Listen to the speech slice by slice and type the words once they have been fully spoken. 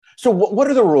So what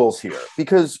are the rules here?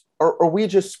 Because are we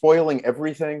just spoiling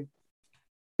everything?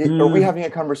 Are we having a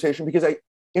conversation? Because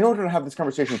in order to have this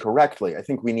conversation correctly, I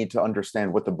think we need to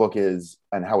understand what the book is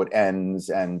and how it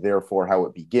ends, and therefore how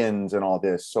it begins and all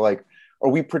this. So like, are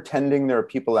we pretending there are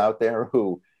people out there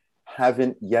who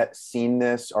haven't yet seen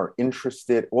this, are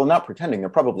interested? Well, not pretending, there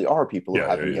probably are people who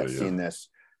haven't yet seen this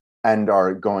and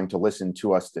are going to listen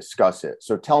to us discuss it.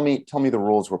 So tell me the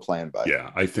rules we're playing by. Yeah,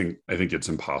 I think it's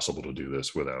impossible to do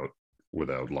this without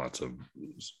lots of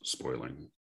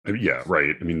spoiling. Yeah,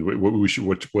 right. I mean, what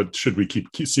should we keep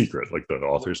secret? Like the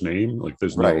author's name? Like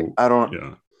there's no. I don't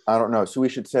know. So we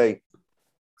should say,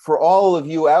 for all of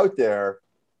you out there,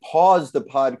 pause the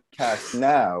podcast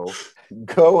now.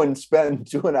 Go and spend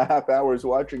 2.5 hours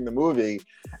watching the movie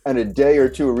and a day or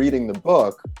two reading the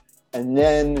book, and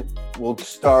then we'll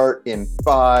start in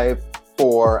 5,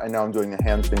 4. And now I'm doing the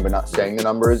hands thing, but not saying the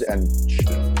numbers and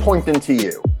pointing to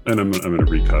you. And I'm going to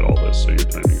recut all this, so your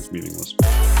timing is meaningless.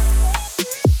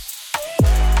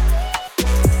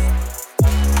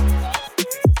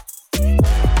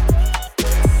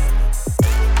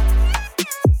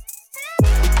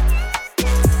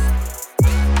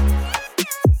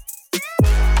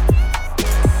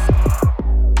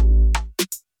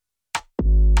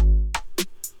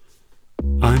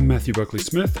 I'm Matthew Buckley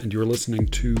Smith, and you're listening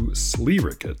to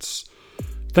Sleerickets.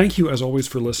 Thank you, as always,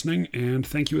 for listening, and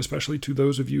thank you especially to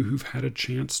those of you who've had a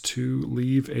chance to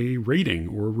leave a rating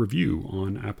or review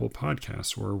on Apple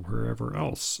Podcasts or wherever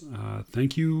else.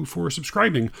 Thank you for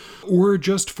subscribing, or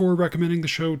just for recommending the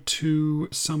show to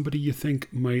somebody you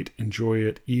think might enjoy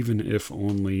it, even if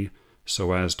only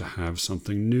so as to have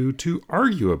something new to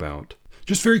argue about.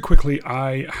 Just very quickly,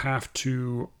 I have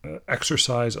to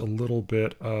exercise a little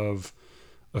bit of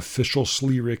official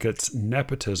Sleerickets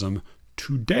nepotism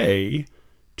today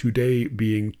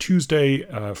being Tuesday,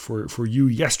 for you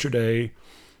yesterday,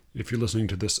 if you're listening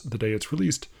to this the day it's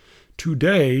released.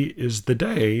 Today is the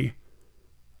day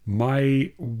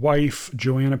my wife,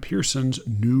 Joanna Pearson's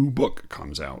new book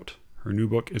comes out. Her new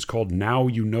book is called Now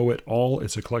You Know It All.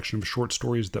 It's a collection of short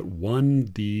stories that won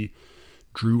the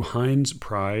Drew Hines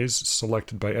Prize,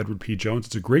 selected by Edward P. Jones.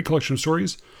 It's a great collection of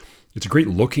stories. It's a great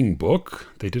looking book.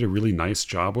 They did a really nice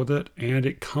job with it, and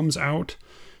it comes out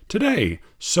today.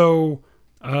 So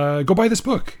go buy this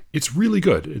book. It's really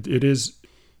good.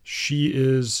 She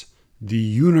is the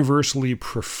universally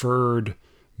preferred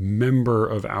member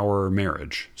of our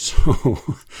marriage. So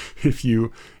if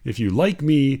you like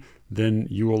me, then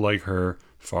you will like her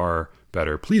far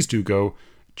better. Please do go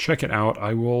check it out.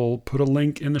 I will put a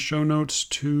link in the show notes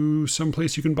to some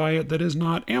place you can buy it that is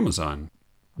not Amazon.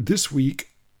 This week,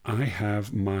 I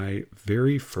have my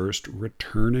very first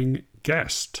returning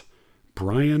guest,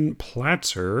 Brian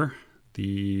Platzer,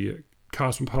 the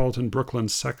cosmopolitan Brooklyn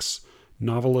sex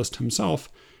novelist himself,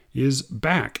 is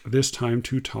back, this time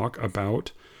to talk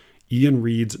about Ian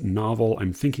Reid's novel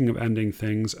I'm Thinking of Ending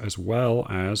Things, as well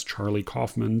as Charlie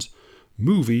Kaufman's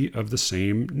movie of the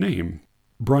same name.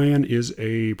 Brian is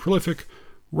a prolific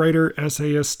writer,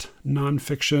 essayist,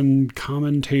 nonfiction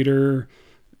commentator,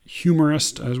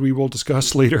 humorist, as we will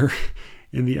discuss later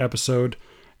in the episode,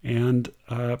 and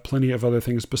plenty of other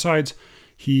things besides.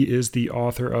 He is the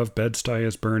author of Bed-Stuy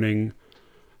is Burning,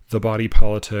 The Body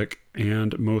Politic,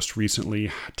 and most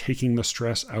recently, Taking the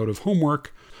Stress Out of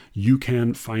Homework. You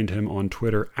can find him on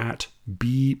Twitter at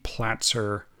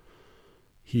 @bplatzer.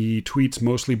 He tweets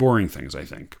mostly boring things, I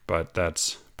think, but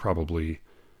that's probably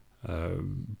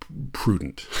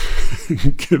prudent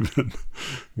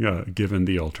given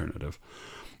the alternative.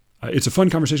 It's a fun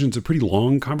conversation. It's a pretty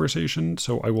long conversation,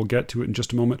 so I will get to it in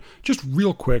just a moment. Just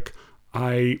real quick,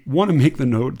 I want to make the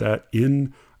note that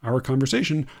in our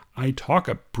conversation, I talk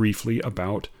briefly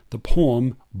about the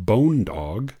poem Bone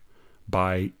Dog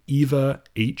by Eva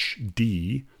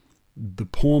H.D. The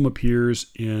poem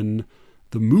appears in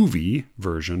the movie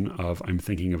version of I'm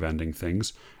Thinking of Ending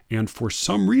Things, and for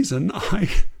some reason,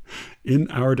 I, in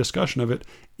our discussion of it,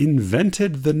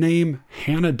 invented the name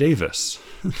Hannah Davis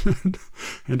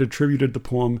and attributed the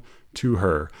poem to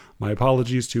her. My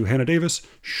apologies to Hannah Davis,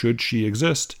 should she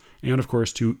exist, and of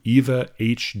course to Eva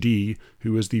H.D.,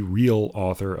 who is the real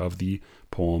author of the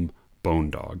poem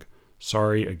Bone Dog.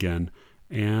 Sorry again,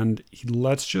 and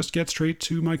let's just get straight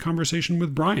to my conversation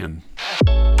with Brian.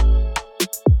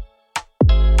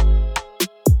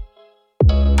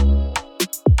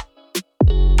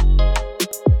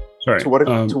 Sorry.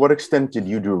 To what extent did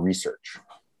you do research?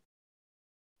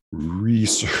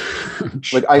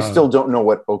 Research. Like, I still don't know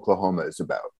what Oklahoma is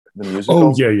about. the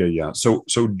Oh musical? yeah. So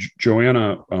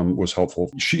Joanna was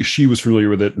helpful. She was familiar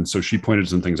with it, and so she pointed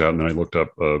some things out. And then I looked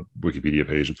up a Wikipedia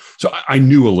page. So I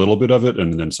knew a little bit of it,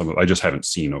 and then some of. I just haven't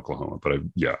seen Oklahoma, but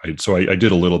I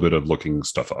did a little bit of looking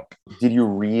stuff up. Did you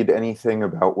read anything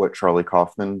about what Charlie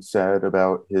Kaufman said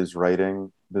about his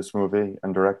writing this movie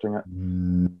and directing it?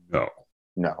 No.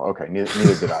 No. Okay.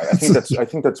 Neither did I. I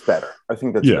think that's better. I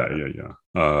think that's Yeah, better.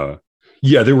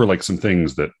 yeah. There were like some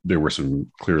things that there were some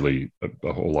clearly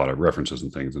a whole lot of references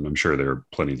and things, and I'm sure there are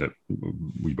plenty that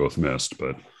we both missed.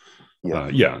 But Yeah.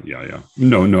 yeah.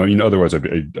 No. Otherwise, I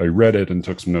read it and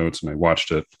took some notes, and I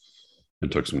watched it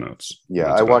and took some notes.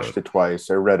 Yeah. I watched it twice.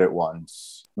 I read it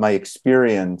once. My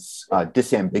experience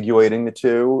disambiguating the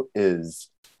two is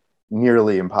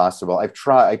nearly impossible. I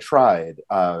tried.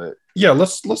 Yeah,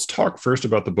 let's talk first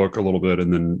about the book a little bit,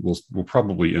 and then we'll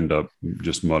probably end up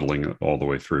just muddling it all the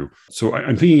way through. So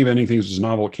I'm thinking of Ending Things as a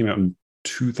novel. It came out in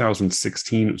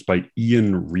 2016. It was by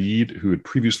Ian Reid, who had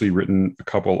previously written a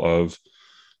couple of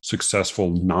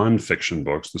successful nonfiction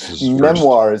books. This is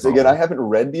memoirs. Again, I haven't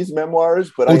read these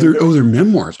memoirs, but they're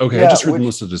memoirs. Okay, yeah, I just heard them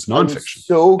listed as nonfiction. I'm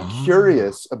so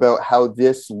curious about how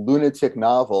this lunatic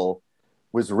novel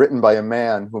was written by a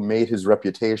man who made his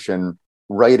reputation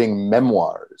writing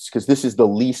memoirs, because this is the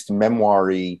least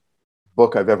memoir-y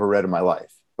book I've ever read in my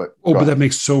life. But that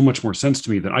makes so much more sense to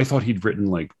me than I thought he'd written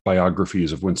like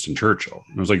biographies of Winston Churchill.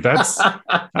 And I was like,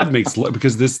 that makes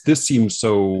because this seems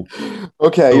so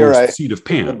okay. You're right. Seat of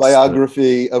pants. The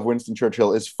biography of Winston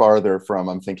Churchill is farther from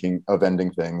I'm thinking of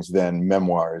Ending Things than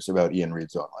memoirs about Ian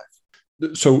Reid's own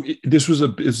life. So this was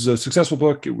a successful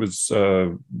book. It was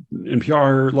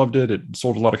NPR loved it. It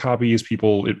sold a lot of copies.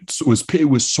 It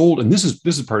was sold, and this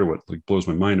is part of what like blows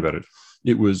my mind about it.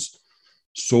 It was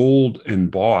sold and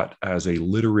bought as a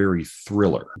literary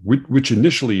thriller, which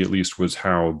initially, at least, was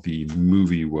how the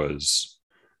movie was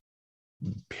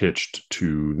pitched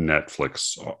to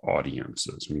Netflix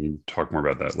audiences. I mean, you talk more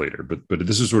about that later, but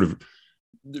this is sort of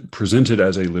presented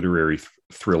as a literary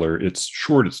thriller. It's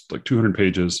short. It's like 200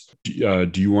 pages.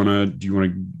 Do you want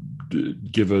to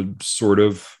give a sort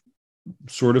of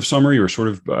summary or sort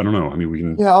of, I don't know. I mean, we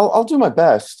can. Yeah, I'll do my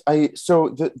best.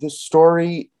 So the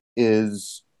story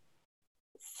is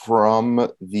from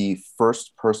the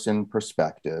first person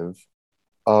perspective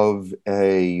of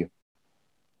a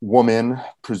woman,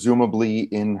 presumably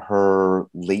in her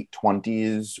late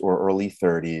 20s or early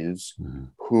 30s,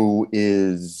 who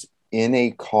is in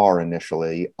a car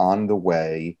initially on the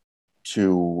way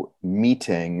to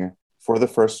meeting for the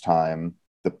first time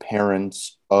the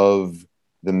parents of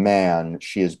the man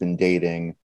she has been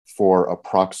dating for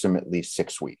approximately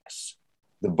 6 weeks.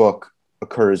 The book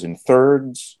occurs in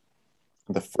thirds.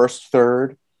 The first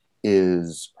third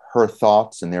is her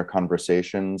thoughts and their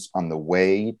conversations on the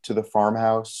way to the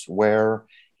farmhouse where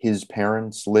his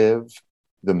parents live.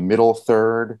 The middle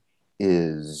third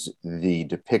is the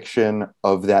depiction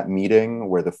of that meeting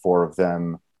where the four of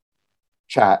them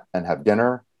chat and have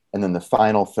dinner. And then the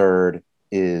final third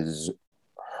is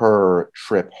her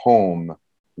trip home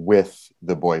with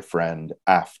the boyfriend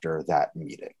after that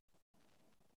meeting.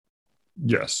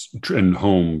 Yes, and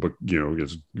home, but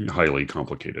is highly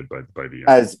complicated by the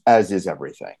end. As is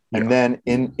everything. Yeah. And then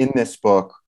in this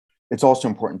book, it's also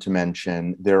important to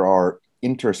mention there are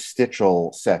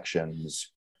interstitial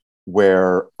sections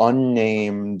where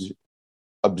unnamed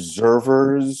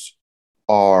observers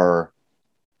are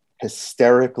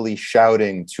hysterically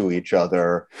shouting to each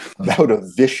other about a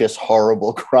vicious,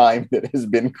 horrible crime that has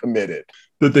been committed.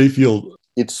 That they feel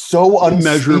it's so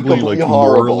immeasurably like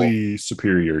horrible, morally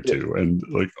superior to, and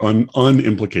like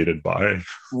unimplicated by.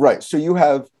 Right. So you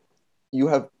have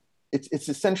it's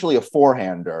essentially a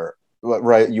four-hander,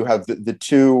 right? You have the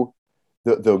two,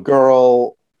 the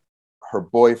girl, her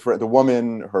boyfriend, the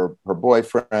woman, her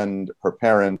boyfriend, her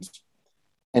parents,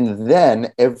 and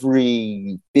then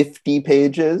every 50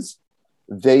 pages,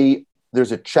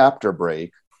 there's a chapter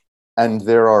break, and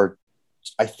there are,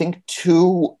 I think,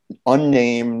 two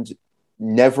unnamed,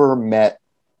 never met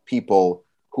people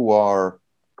who are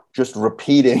just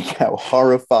repeating how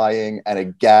horrifying and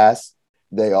aghast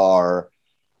they are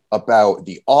about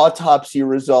the autopsy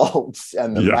results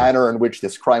and the manner in which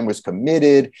this crime was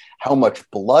committed, how much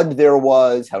blood there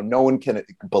was, how no one can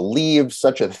believe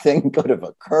such a thing could have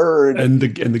occurred. And the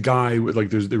guy, like,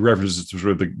 there's the references to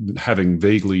sort of having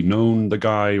vaguely known the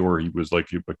guy, or he was like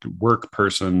a work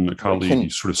person, a colleague. He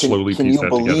sort of slowly pieced that together.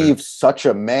 Can you believe such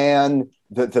a man?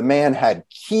 That the man had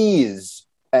keys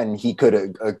and he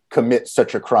could commit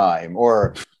such a crime,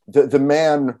 or the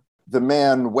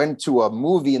man went to a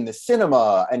movie in the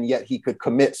cinema and yet he could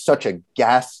commit such a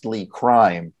ghastly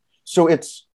crime. So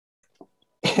it's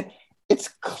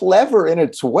clever in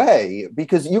its way,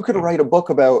 because you could write a book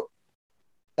about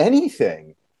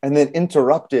anything and then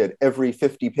interrupt it every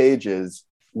 50 pages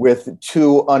with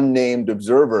two unnamed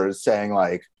observers saying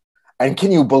like, and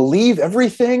can you believe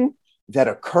everything that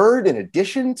occurred in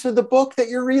addition to the book that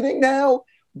you're reading now?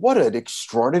 What an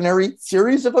extraordinary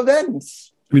series of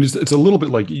events. I mean, it's a little bit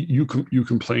like you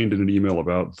complained in an email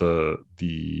about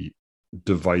the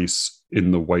device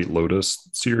in the White Lotus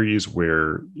series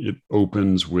where it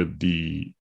opens with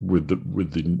the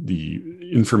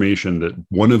information that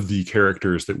one of the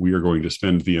characters that we are going to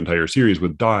spend the entire series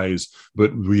with dies,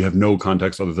 but we have no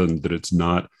context other than that it's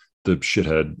not the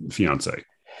shithead fiance.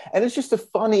 And it's just a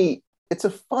funny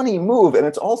move, and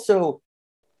it's also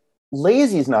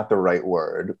lazy is not the right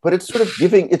word, but it's sort of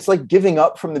it's like giving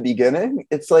up from the beginning.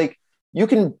 It's like you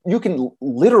can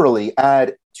literally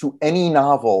add to any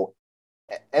novel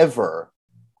ever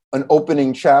an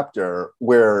opening chapter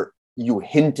where you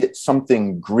hint at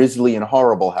something grisly and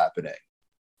horrible happening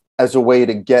as a way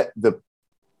to get the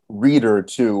reader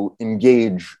to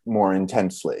engage more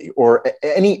intensely. Or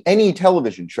any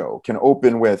television show can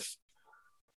open with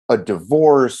a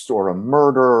divorce or a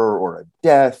murder or a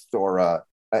death or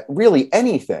really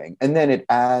anything, and then it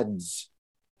adds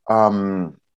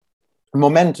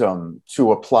momentum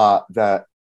to a plot that,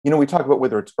 we talk about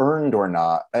whether it's earned or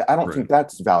not. I don't think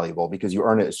that's valuable because you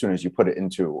earn it as soon as you put it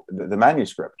into the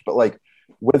manuscript. But like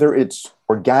whether it's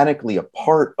organically a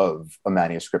part of a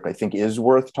manuscript, I think is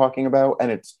worth talking about.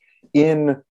 And it's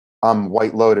in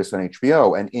White Lotus on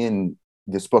HBO, and in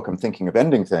this book, I'm Thinking of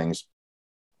Ending Things.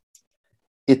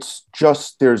 It's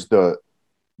just, there's the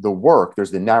work,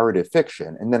 there's the narrative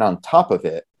fiction, and then on top of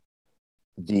it,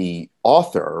 the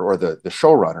author or the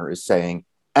showrunner is saying,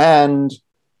 and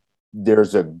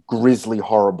there's a grisly,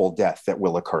 horrible death that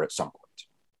will occur at some point.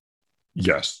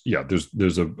 Yes, yeah.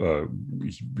 There's a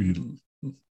he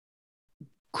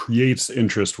creates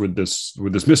interest with this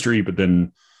mystery, but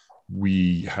then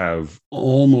we have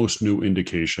almost no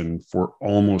indication for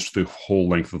almost the whole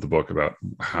length of the book about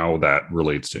how that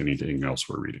relates to anything else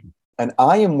we're reading. And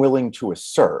I am willing to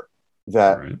assert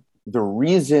that the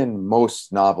reason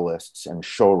most novelists and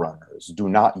showrunners do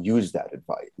not use that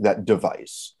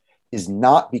device is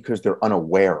not because they're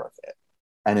unaware of it,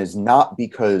 and is not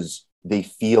because they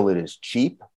feel it is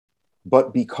cheap,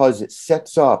 but because it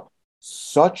sets up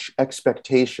such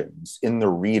expectations in the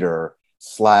reader/viewer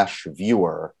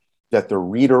that the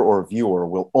reader or viewer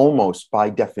will almost by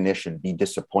definition be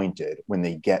disappointed when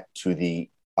they get to the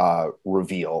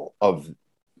reveal of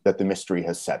that the mystery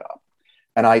has set up.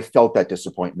 And I felt that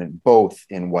disappointment both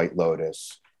in White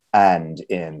Lotus and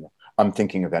in I'm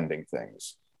Thinking of Ending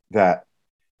Things. That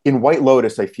in White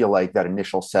Lotus, I feel like that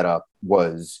initial setup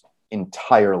was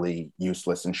entirely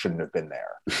useless and shouldn't have been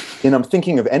there. In I'm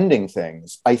Thinking of Ending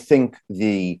Things, I think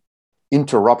the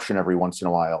interruption every once in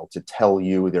a while to tell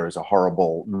you there is a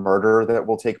horrible murder that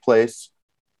will take place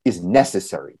is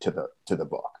necessary to the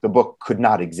book. The book could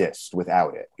not exist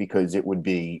without it because it would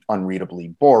be unreadably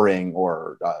boring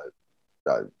or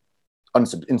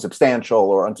insubstantial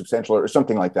or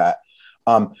something like that.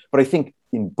 But I think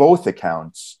in both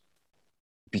accounts,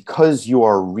 because you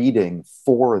are reading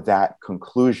for that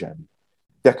conclusion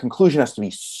has to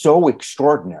be so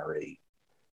extraordinary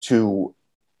to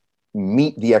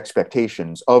meet the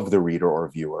expectations of the reader or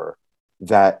viewer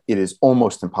that it is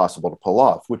almost impossible to pull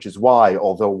off, which is why,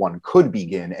 although one could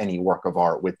begin any work of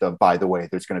art with by the way,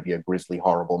 there's going to be a grisly,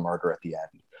 horrible murder at the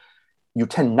end, you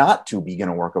tend not to begin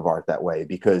a work of art that way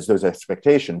because those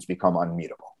expectations become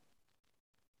unmeetable.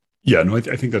 Yeah, no, I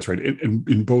think that's right. And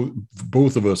in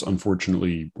both of us,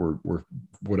 unfortunately, were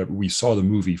whatever, we saw the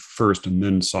movie first and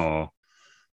then saw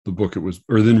the book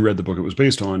then read the book it was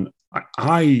based on.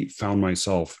 I found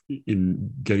myself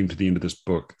in getting to the end of this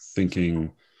book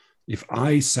thinking, if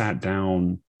I sat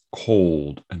down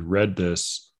cold and read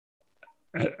this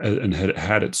and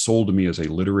had it sold to me as a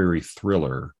literary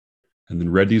thriller, and then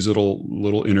read these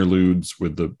little interludes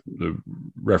with the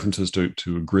references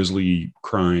to a grisly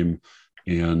crime,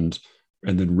 and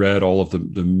then read all of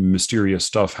the mysterious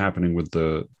stuff happening with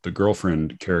the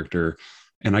girlfriend character,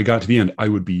 and I got to the end, I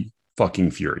would be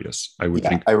fucking furious. I would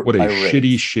think, what a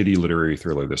shitty literary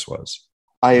thriller this was.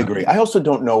 I agree. I also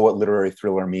don't know what literary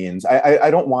thriller means. I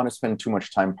don't want to spend too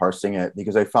much time parsing it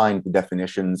because I find the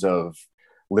definitions of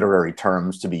literary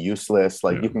terms to be useless.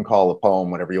 Like, you can call a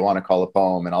poem whatever you want to call a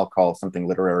poem, and I'll call something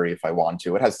literary if I want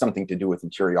to. It has something to do with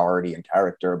interiority and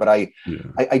character, but I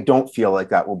don't feel like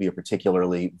that will be a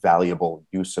particularly valuable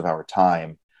use of our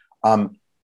time.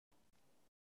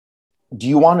 Do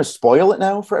you want to spoil it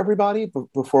now for everybody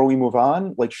before we move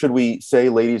on? Like, should we say,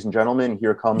 ladies and gentlemen,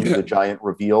 here comes the giant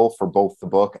reveal for both the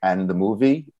book and the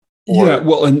movie? Yeah,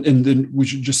 well, and then we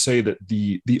should just say that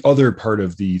the other part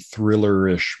of the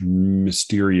thriller-ish,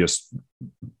 mysterious,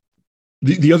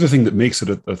 the other thing that makes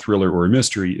it a thriller or a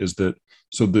mystery is that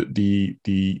so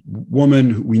the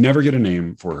woman, we never get a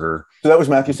name for her. So that was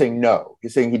Matthew saying no.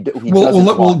 He's saying he doesn't Well,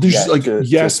 want there's yet like to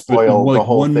yes, but spoil like the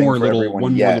whole thing for everyone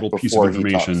one more yet little piece of before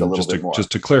he talks a information little bit more.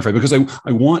 just to clarify, because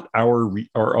I want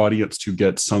our audience to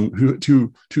get some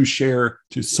to share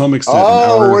to some extent.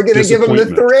 Oh, we're gonna give him the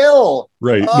thrill,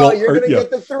 right? Oh, well, you're gonna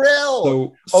get the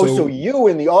thrill. So you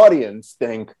in the audience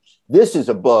think this is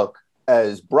a book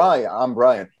as Brian. I'm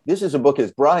Brian. This is a book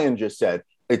as Brian just said.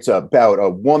 It's about a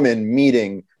woman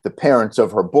meeting the parents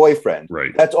of her boyfriend.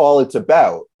 Right. That's all it's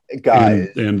about, guys.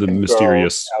 And the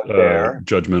mysterious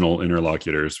judgmental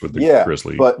interlocutors with the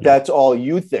grizzly. But that's all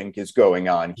you think is going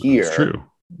on here. That's true.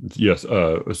 Yes,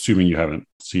 assuming you haven't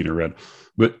seen or read.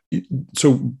 But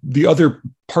so the other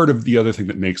part of the other thing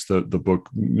that makes the book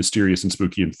mysterious and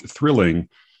spooky and thrilling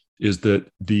is that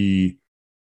the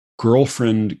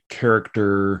girlfriend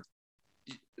character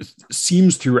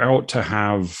seems throughout to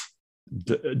have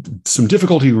some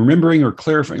difficulty remembering or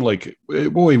clarifying, like,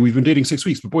 boy, we've been dating 6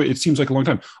 weeks, but boy, it seems like a long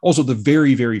time. Also, the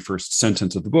very, very first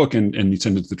sentence of the book, and the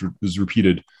sentence that is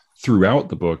repeated throughout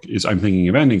the book, is I'm thinking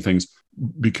of ending things,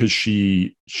 because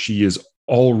she is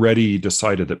already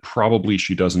decided that probably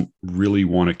she doesn't really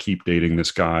want to keep dating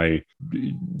this guy.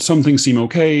 Some things seem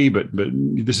okay, but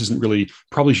this isn't really,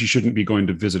 probably she shouldn't be going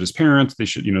to visit his parents. They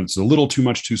should, it's a little too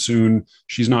much too soon.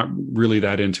 She's not really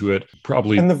that into it.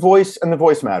 Probably. And the voice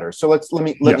matters. So let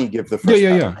me give the first.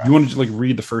 Yeah. You wanted to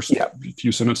read the first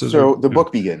few sentences? So the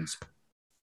book begins.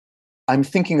 I'm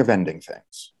thinking of ending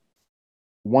things.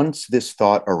 Once this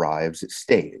thought arrives, it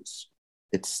stays.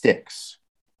 It sticks.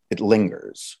 It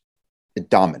lingers. It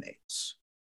dominates.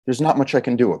 There's not much I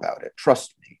can do about it.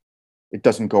 Trust me. It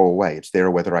doesn't go away. It's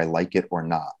there whether I like it or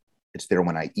not. It's there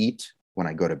when I eat, when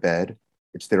I go to bed.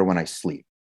 It's there when I sleep.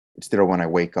 It's there when I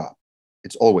wake up.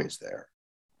 It's always there.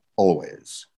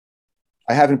 Always.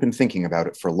 I haven't been thinking about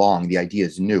it for long. The idea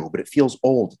is new, but it feels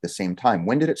old at the same time.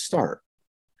 When did it start?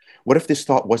 What if this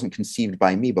thought wasn't conceived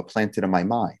by me, but planted in my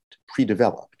mind,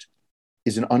 pre-developed?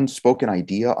 Is an unspoken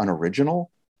idea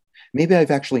unoriginal? Maybe I've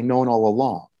actually known all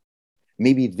along.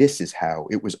 Maybe this is how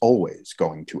it was always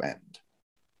going to end.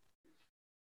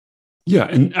 Yeah,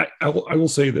 and I will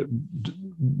say that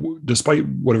despite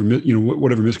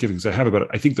whatever misgivings I have about it,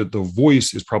 I think that the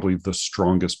voice is probably the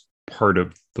strongest part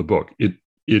of the book. It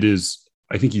is.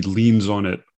 I think he leans on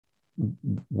it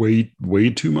way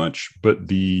too much, but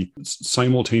the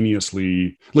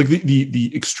simultaneously, like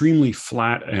the extremely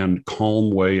flat and calm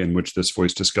way in which this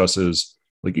voice discusses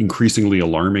like increasingly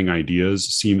alarming ideas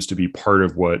seems to be part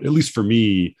of what, at least for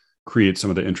me, creates some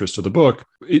of the interest of the book.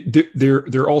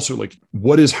 They're also like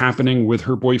what is happening with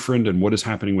her boyfriend and what is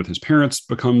happening with his parents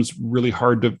becomes really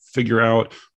hard to figure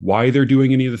out why they're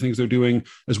doing any of the things they're doing,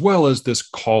 as well as this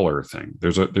caller thing.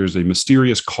 There's a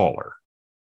mysterious caller.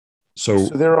 So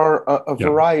there are a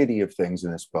variety of things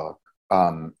in this book,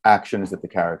 actions that the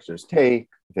characters take,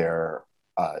 their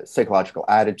psychological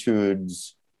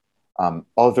attitudes,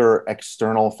 other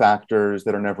external factors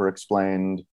that are never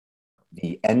explained,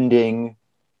 the ending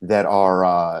that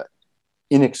are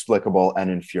inexplicable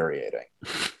and infuriating.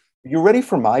 You ready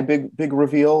for my big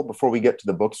reveal before we get to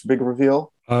the book's big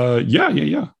reveal?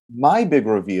 Yeah. My big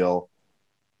reveal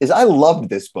is I loved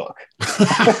this book.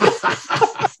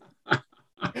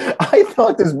 I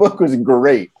thought this book was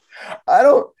great.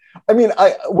 We're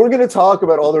going to talk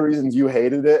about all the reasons you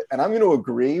hated it, and I'm going to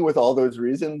agree with all those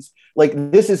reasons. Like,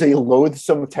 this is a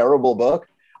loathsome, terrible book.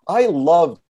 I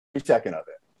loved every second of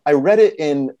it. I read it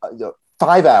in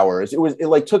 5 hours.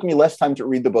 It took me less time to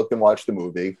read the book than watch the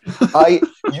movie.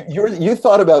 You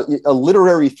thought about a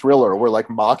literary thriller. We're like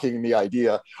mocking the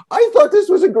idea. I thought this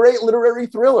was a great literary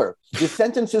thriller. The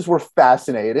sentences were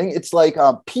fascinating. It's like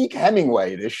peak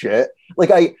Hemingway, this shit.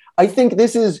 Like, I think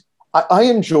this is, I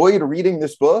enjoyed reading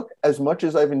this book as much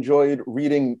as I've enjoyed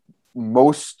reading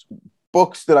most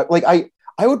books that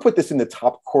I would put this in the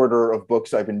top quarter of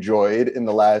books I've enjoyed in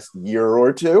the last year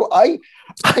or two. I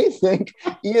think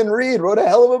Ian Reid wrote a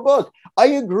hell of a book. I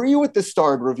agree with the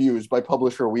starred reviews by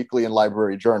Publisher Weekly and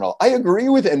Library Journal. I agree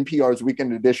with NPR's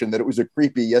Weekend Edition that it was a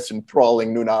creepy, yes,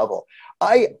 enthralling new novel.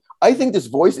 I think this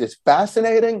voice is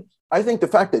fascinating. I think the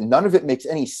fact that none of it makes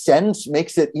any sense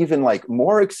makes it even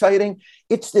more exciting.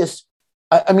 It's this,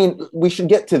 we should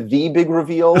get to the big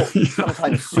reveal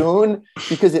sometime soon,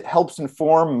 because it helps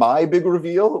inform my big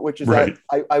reveal, which is that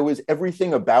I was,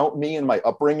 everything about me and my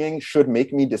upbringing should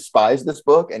make me despise this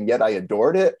book, and yet I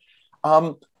adored it.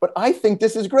 But I think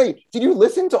this is great. Did you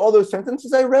listen to all those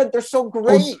sentences I read? They're so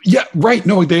great. Oh, yeah, right.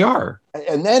 No, they are.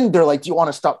 And then they're like, do you want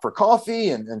to stop for coffee?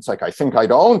 And it's like, I think I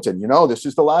don't. And, this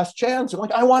is the last chance. And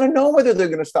like, I want to know whether they're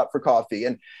going to stop for coffee.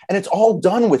 And it's all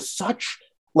done with such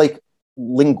like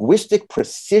linguistic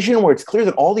precision where it's clear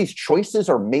that all these choices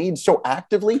are made so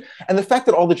actively. And the fact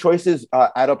that all the choices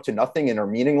add up to nothing and are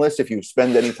meaningless if you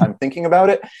spend any time thinking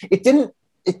about it, it didn't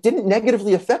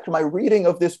negatively affect my reading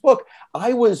of this book.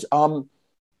 I was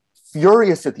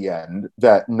furious at the end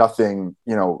that nothing,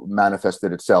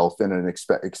 manifested itself in an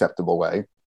acceptable way,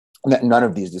 that none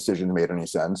of these decisions made any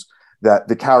sense, that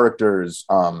the characters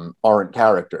aren't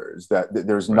characters, that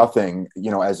there's nothing,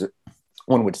 as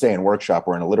one would say in workshop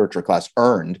or in a literature class,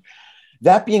 earned.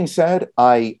 That being said,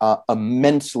 I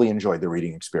immensely enjoyed the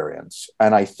reading experience.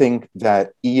 And I think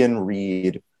that Ian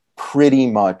Reid pretty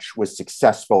much was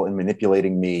successful in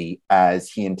manipulating me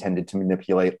as he intended to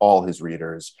manipulate all his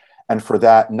readers. And for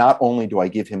that, not only do I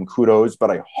give him kudos, but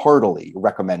I heartily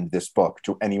recommend this book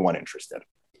to anyone interested.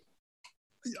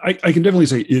 I can definitely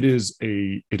say it is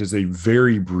a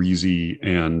very breezy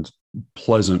and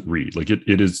pleasant read. Like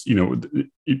it is,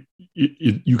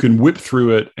 you can whip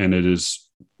through it and it is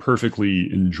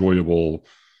perfectly enjoyable,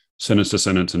 sentence to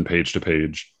sentence and page to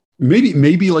page.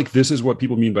 Maybe like this is what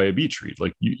people mean by a beach read.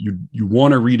 Like you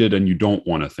want to read it and you don't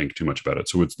want to think too much about it.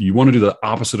 So you want to do the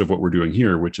opposite of what we're doing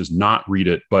here, which is not read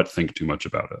it, but think too much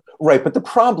about it. Right. But the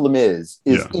problem is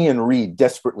Ian Reid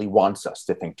desperately wants us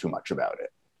to think too much about it.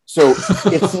 So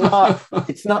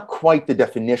it's not quite the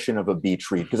definition of a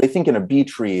beach read, because I think in a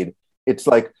beach read, it's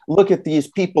like, look at these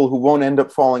people who won't end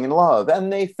up falling in love,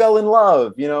 and they fell in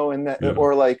love, and that,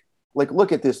 or like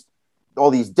look at this,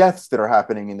 all these deaths that are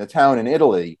happening in the town in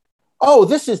Italy. Oh,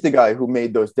 this is the guy who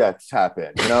made those deaths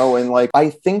happen, and like, I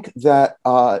think that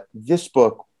this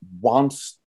book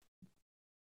wants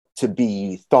to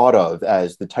be thought of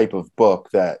as the type of book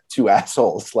that two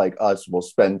assholes like us will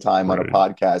spend time on a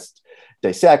podcast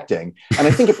dissecting. And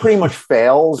I think it pretty much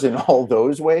fails in all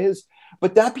those ways.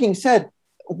 But that being said,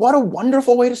 what a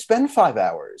wonderful way to spend 5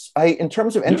 hours. In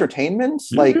terms of entertainment,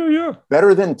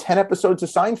 better than 10 episodes of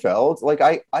Seinfeld. Like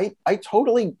I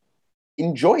totally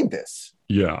enjoyed this.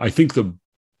 Yeah, I think the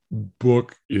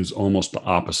book is almost the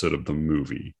opposite of the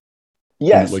movie.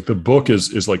 Yes. And like the book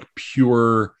is like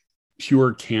pure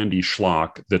candy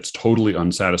schlock that's totally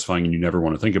unsatisfying and you never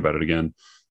want to think about it again.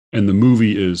 And the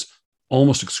movie is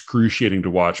almost excruciating to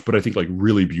watch, but I think like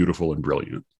really beautiful and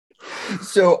brilliant.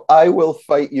 So I will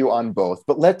fight you on both,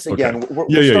 but let's again, we're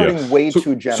starting way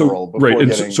too general.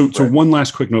 So one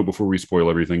last quick note before we spoil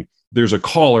everything. There's a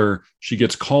caller. She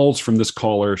gets calls from this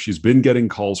caller. She's been getting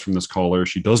calls from this caller.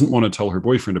 She doesn't want to tell her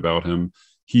boyfriend about him.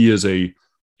 He is an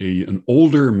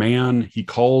older man. He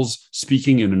calls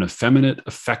speaking in an effeminate,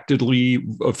 affected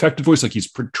voice, like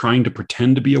he's trying to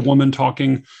pretend to be a woman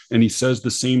talking. And he says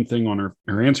the same thing on her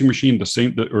answering machine,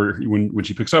 or when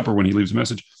she picks up or when he leaves a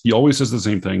message, he always says the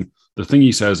same thing. The thing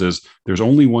he says is, there's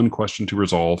only one question to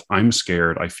resolve. I'm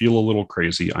scared. I feel a little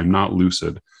crazy. I'm not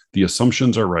lucid. The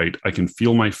assumptions are right. I can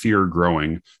feel my fear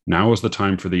growing. Now is the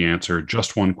time for the answer.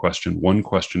 Just one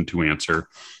question to answer.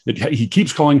 He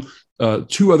keeps calling.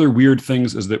 Two other weird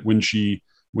things is that when she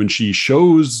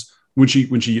passes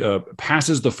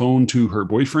the phone to her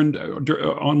boyfriend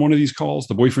on one of these calls,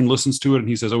 the boyfriend listens to it and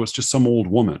he says, "Oh, it's just some old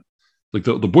woman." Like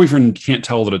the boyfriend can't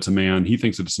tell that it's a man. He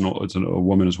thinks it's a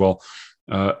woman as well.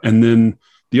 And then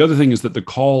the other thing is that the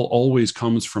call always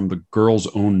comes from the girl's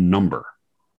own number.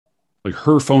 Like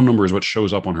her phone number is what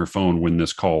shows up on her phone when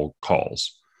this call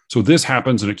calls. So this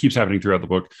happens, and it keeps happening throughout the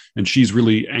book, and she's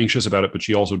really anxious about it, but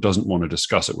she also doesn't want to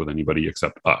discuss it with anybody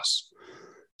except us.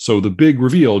 So the big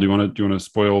reveal. Do you want to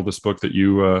spoil this book that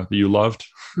you loved?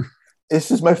 This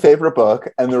is my favorite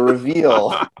book, and the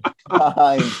reveal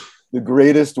behind the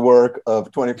greatest work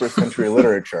of 21st century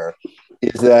literature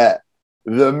is that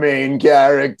the main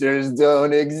characters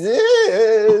don't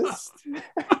exist.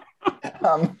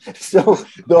 So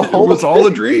the whole it was all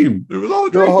a dream. It was all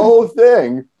a dream. The whole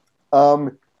thing.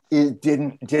 It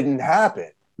didn't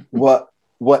happen. What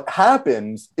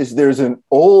happens is there's an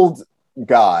old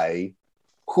guy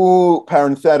whom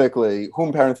parenthetically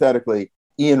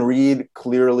Ian Reid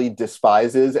clearly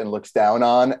despises and looks down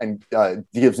on and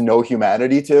gives no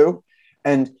humanity to.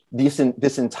 And this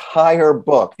entire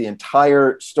book, the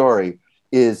entire story,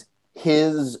 is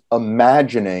his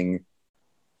imagining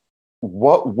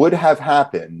what would have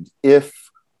happened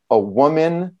if a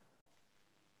woman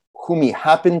whom he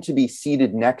happened to be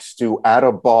seated next to at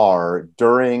a bar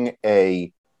during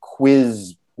a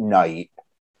quiz night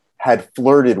had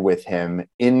flirted with him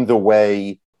in the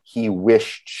way he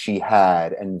wished she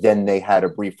had, and then they had a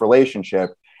brief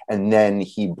relationship, and then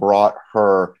he brought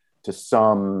her to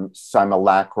some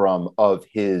simulacrum of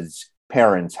his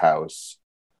parents' house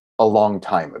a long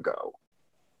time ago.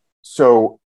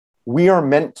 So we are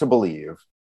meant to believe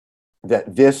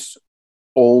that this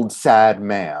old, sad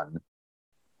man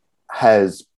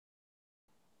has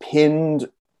pinned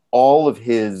all of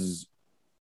his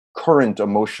current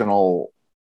emotional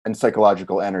and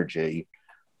psychological energy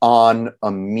on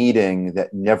a meeting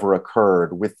that never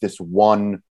occurred with this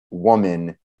one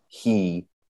woman he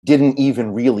didn't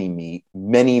even really meet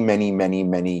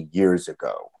many years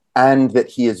ago, and that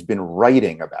he has been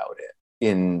writing about it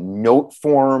in note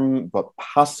form, but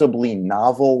possibly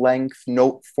novel length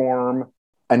note form.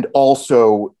 And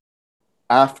also,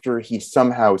 after he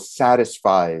somehow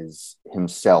satisfies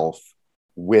himself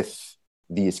with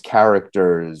these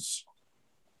characters,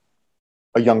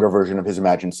 a younger version of his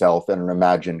imagined self and an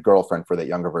imagined girlfriend for that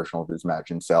younger version of his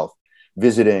imagined self,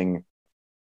 visiting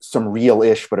some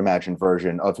real-ish but imagined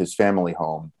version of his family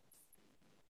home,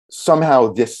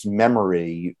 somehow this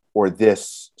memory or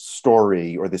this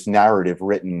story or this narrative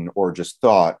written or just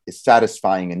thought is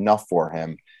satisfying enough for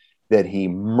him that he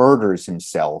murders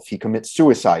himself. He commits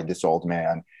suicide, this old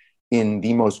man, in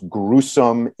the most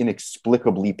gruesome,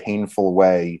 inexplicably painful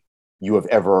way you have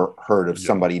ever heard of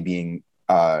somebody being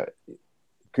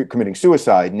committing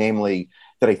suicide, namely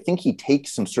that I think he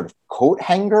takes some sort of coat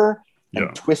hanger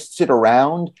and twists it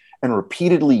around and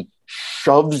repeatedly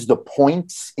shoves the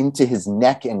points into his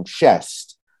neck and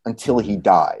chest until he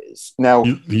dies. Now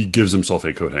he gives himself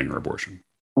a coat hanger abortion.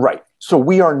 Right. So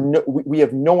we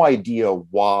have no idea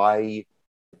why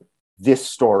this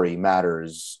story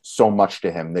matters so much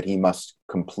to him that he must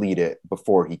complete it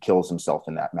before he kills himself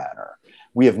in that manner.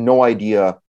 We have no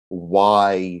idea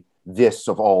why this,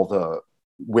 of all the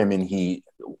women he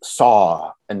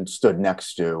saw and stood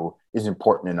next to, is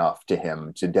important enough to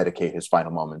him to dedicate his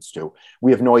final moments to.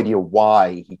 We have no idea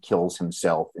why he kills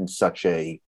himself in such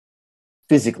a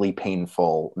physically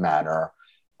painful manner.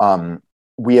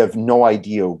 We have no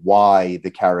idea why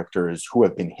the characters who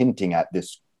have been hinting at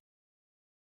this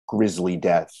grisly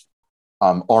death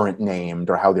aren't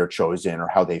named, or how they're chosen, or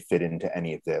how they fit into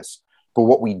any of this. But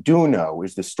what we do know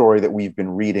is the story that we've been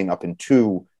reading up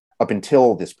until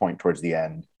this point towards the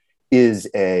end is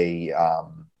a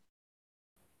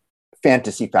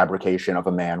fantasy fabrication of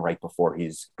a man right before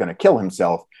he's going to kill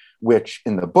himself, which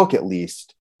in the book at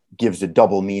least gives a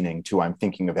double meaning to I'm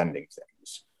thinking of ending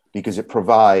things, because it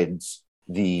provides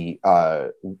the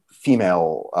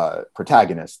female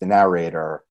protagonist, the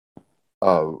narrator,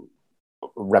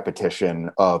 repetition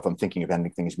of I'm thinking of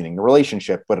ending things, meaning the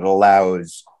relationship, but it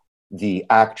allows the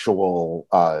actual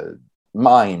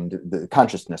mind, the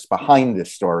consciousness behind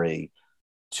this story,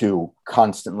 to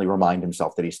constantly remind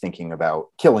himself that he's thinking about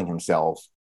killing himself.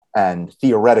 And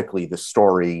theoretically, the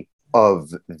story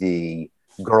of the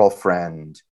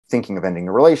girlfriend thinking of ending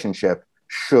the relationship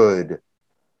should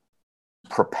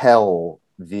propel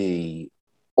the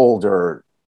older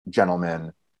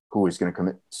gentleman who is going to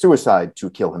commit suicide to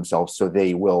kill himself, so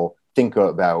they will think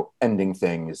about ending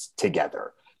things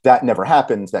together. That never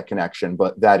happens, that connection,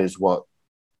 but that is what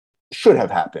should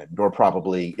have happened, or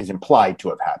probably is implied to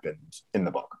have happened in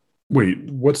the book. Wait,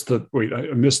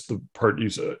 I missed the part you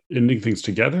said, ending things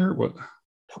together? What?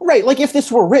 Right, like if this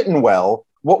were written well,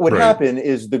 what would happen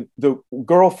is the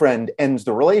girlfriend ends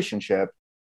the relationship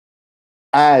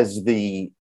as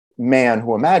the man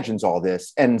who imagines all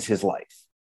this ends his life.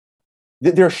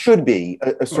 There should be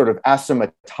a sort of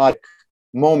asymptotic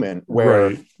moment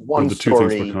where one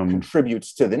story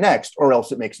contributes to the next, or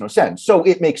else it makes no sense. So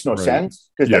it makes no sense,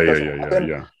 because that doesn't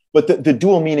happen. But the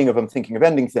dual meaning of I'm thinking of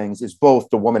ending things is both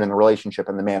the woman in the relationship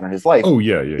and the man in his life.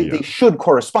 They should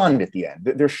correspond at the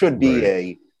end. There should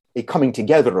be a coming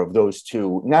together of those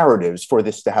two narratives for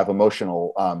this to have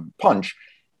emotional punch.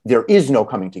 There is no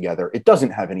coming together. It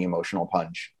doesn't have any emotional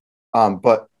punch,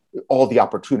 but all the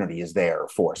opportunity is there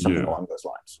for something along those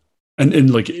lines.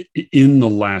 And like in the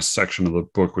last section of the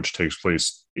book, which takes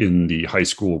place in the high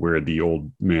school where the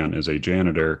old man is a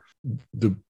janitor,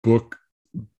 the book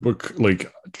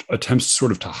like attempts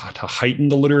sort of to heighten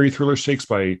the literary thriller stakes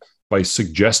by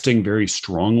suggesting very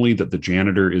strongly that the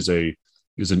janitor is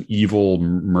an evil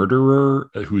murderer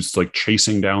who's like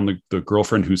chasing down the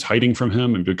girlfriend who's hiding from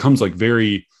him, and becomes like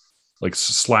very like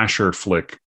slasher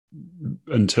flick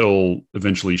until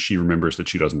eventually she remembers that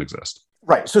she doesn't exist.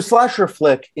 Right. So slasher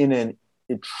flick in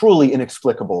a truly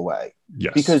inexplicable way.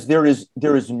 Yes. Because there is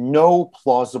no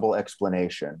plausible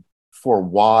explanation for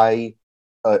why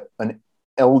an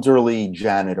elderly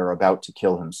janitor about to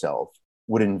kill himself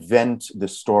would invent the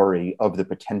story of the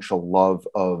potential love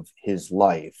of his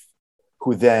life,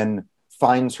 who then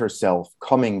finds herself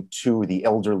coming to the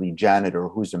elderly janitor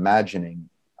who's imagining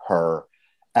her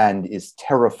and is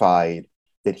terrified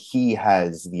that he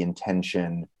has the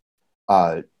intention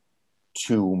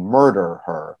to murder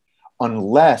her,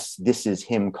 unless this is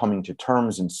him coming to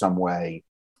terms in some way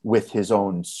with his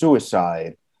own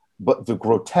suicide. But the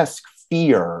grotesque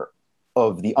fear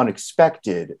of the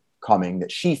unexpected coming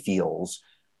that she feels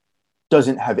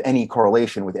doesn't have any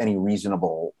correlation with any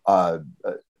reasonable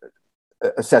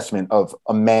assessment of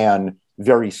a man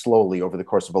very slowly over the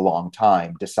course of a long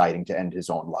time deciding to end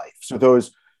his own life. So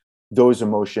those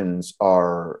emotions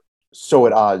are so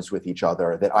at odds with each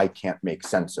other that I can't make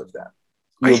sense of them.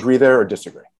 You agree there or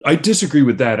disagree? I disagree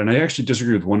with that, and I actually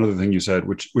disagree with one other thing you said,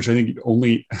 which I think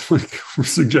only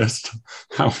suggests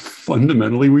how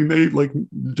fundamentally we may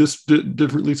just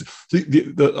differently.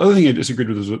 The other thing I disagreed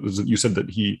with was that you said that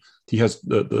he has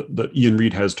that Ian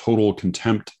Reid has total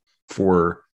contempt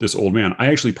for this old man.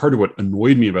 Part of what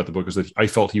annoyed me about the book is that I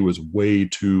felt he was way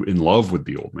too in love with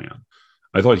the old man.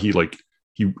 I thought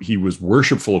he was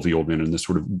worshipful of the old man in this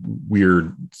sort of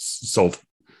weird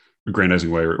self-aggrandizing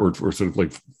way, or sort of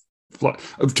like,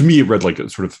 to me it read like a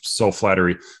sort of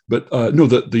self-flattery. But no,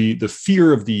 the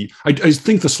fear of I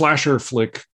think the slasher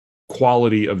flick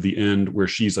quality of the end, where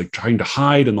she's like trying to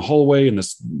hide in the hallway and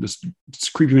this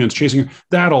creepy man's chasing her,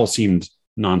 that all seemed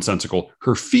nonsensical.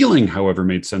 Her feeling, however,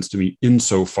 made sense to me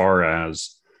insofar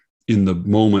as in the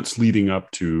moments leading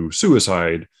up to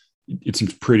suicide, it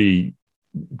seems pretty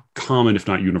common, if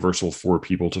not universal, for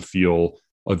people to feel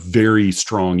a very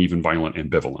strong, even violent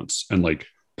ambivalence. And like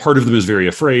part of them is very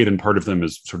afraid and part of them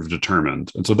is sort of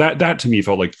determined. And so that to me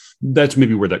felt like that's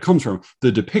maybe where that comes from.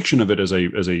 The depiction of it as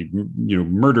a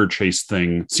murder chase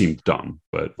thing seemed dumb,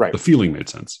 but right. The feeling made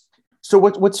sense. So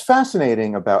what's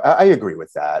fascinating about, I agree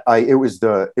with that. It was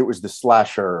the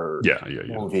slasher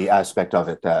movie aspect of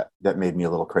it that made me a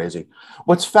little crazy.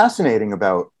 What's fascinating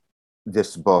about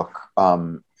this book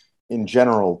in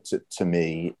general to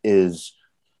me is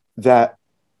that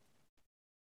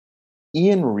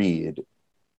Ian Reid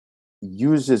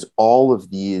uses all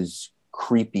of these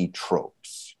creepy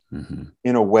tropes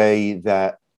in a way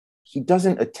that he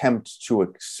doesn't attempt to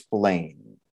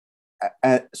explain.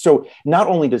 So not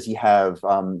only does he have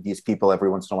these people every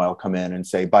once in a while come in and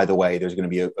say, by the way, there's going to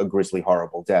be a grisly,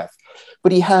 horrible death,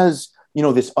 but he has,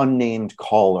 this unnamed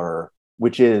caller,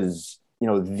 which is,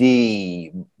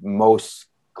 the most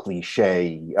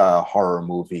cliche horror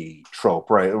movie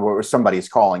trope, right? Where somebody's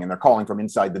calling and they're calling from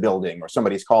inside the building, or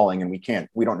somebody's calling and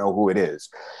we don't know who it is.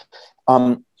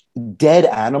 Dead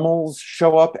animals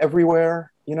show up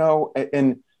everywhere,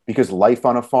 and because life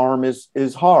on a farm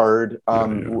is hard.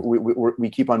 We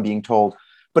keep on being told,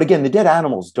 but again, the dead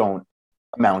animals don't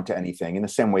amount to anything in the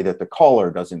same way that the caller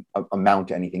doesn't amount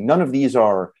to anything. None of these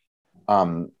are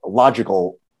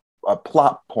logical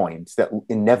plot points that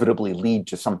inevitably lead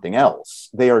to something else.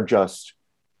 They are just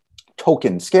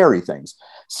token scary things.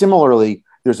 Similarly,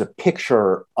 there's a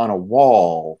picture on a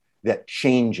wall that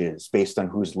changes based on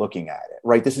who's looking at it,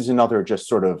 right? This is another just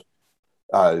sort of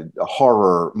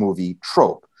horror movie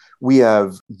trope. We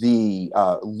have the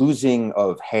losing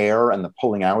of hair and the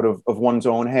pulling out of one's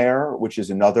own hair, which is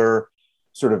another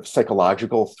sort of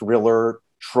psychological thriller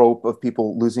trope of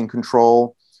people losing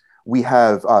control. We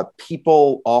have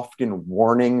people often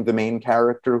warning the main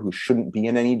character, who shouldn't be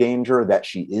in any danger, that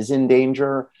she is in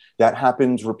danger. That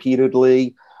happens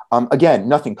repeatedly. Again,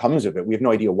 nothing comes of it. We have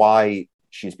no idea why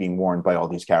she's being warned by all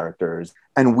these characters.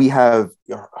 And we have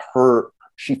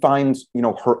she finds,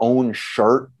 her own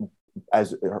shirt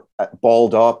as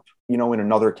balled up, in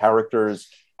another character's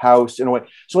house in a way.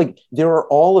 So like there are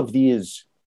all of these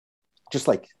just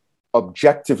like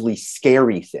objectively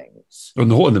scary things. In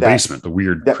the basement, the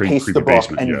weird that pace the book,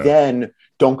 basement, and then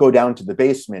don't go down to the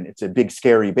basement. It's a big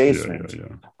scary basement.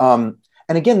 And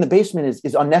again, the basement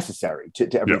is unnecessary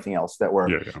to everything else that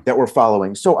we're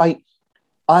following. So I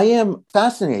am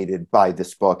fascinated by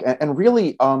this book and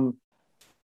really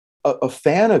a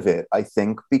fan of it, I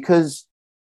think, because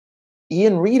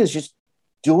Ian Reid is just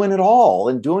doing it all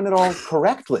and doing it all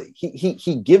correctly.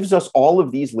 He gives us all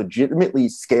of these legitimately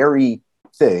scary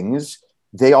things.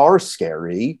 They are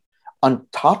scary. On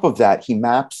top of that, he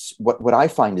maps what I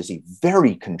find is a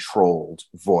very controlled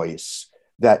voice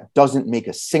that doesn't make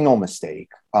a single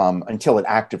mistake until it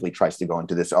actively tries to go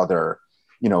into this other,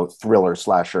 thriller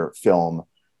slasher film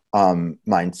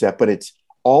mindset. But it's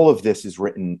all of this is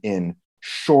written in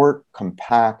short,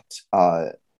 compact,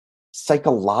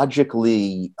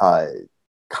 psychologically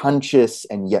conscious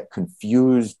and yet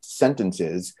confused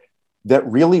sentences that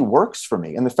really works for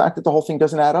me. And the fact that the whole thing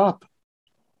doesn't add up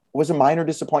was a minor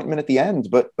disappointment at the end,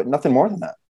 but nothing more than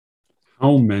that.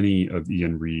 How many of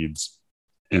Ian Reid's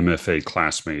MFA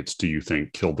classmates do you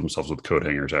think killed themselves with coat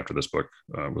hangers after this book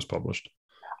was published?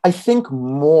 I think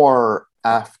more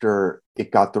after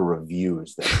it got the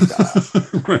reviews that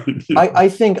it got. Right, yeah. I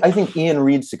think Ian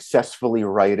Reid successfully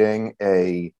writing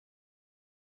a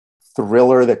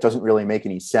thriller that doesn't really make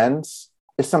any sense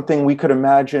is something we could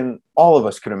imagine, all of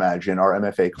us could imagine our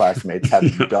MFA classmates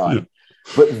having done. Yeah.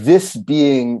 But this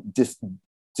being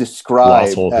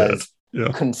described as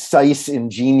concise,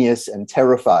 ingenious, and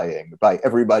terrifying by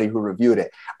everybody who reviewed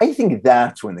it, I think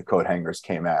that's when the coat hangers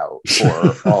came out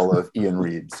for all of Ian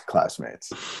Reid's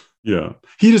classmates. Yeah,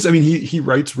 he just, I mean, he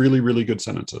writes really, really good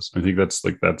sentences. I think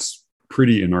that's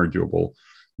pretty inarguable.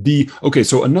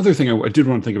 So another thing I did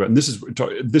want to think about, and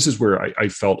this is where I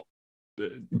felt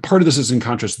part of this is in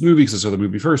contrast to the movie because I saw the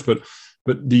movie first, but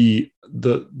the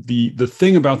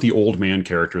thing about the old man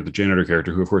character, the janitor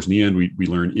character, who of course in the end we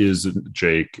learn is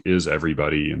Jake, is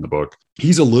everybody in the book.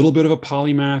 He's a little bit of a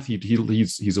polymath.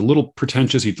 He's a little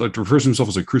pretentious. He refers to himself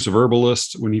as a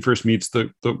cruciverbalist when he first meets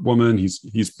the woman.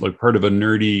 He's like part of a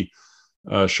nerdy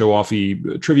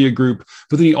show-offy trivia group,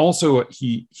 but then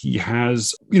he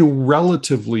has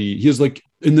relatively, he has like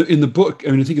in the book,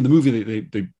 I mean, I think in the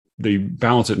movie they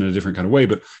balance it in a different kind of way,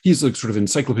 but he's like sort of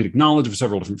encyclopedic knowledge of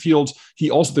several different fields.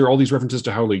 There are all these references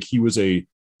to how like he was a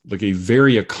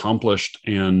very accomplished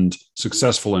and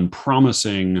successful and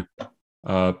promising,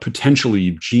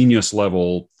 potentially genius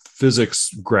level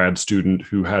physics grad student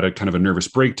who had a kind of a nervous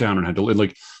breakdown and had to,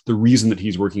 like, the reason that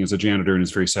he's working as a janitor and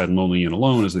is very sad and lonely and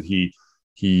alone is that he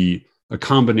a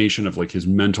combination of like his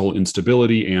mental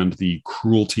instability and the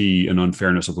cruelty and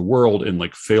unfairness of the world and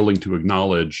like failing to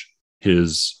acknowledge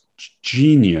his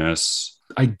genius,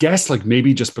 I guess, like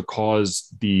maybe just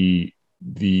because the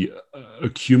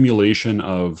accumulation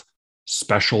of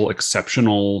special,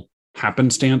 exceptional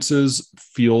happenstances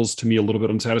feels to me a little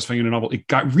bit unsatisfying in a novel. It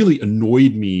got really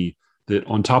annoyed me that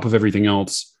on top of everything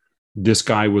else, this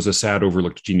guy was a sad,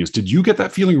 overlooked genius. Did you get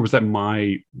that feeling, or was that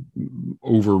my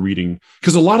overreading?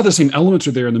 Because a lot of the same elements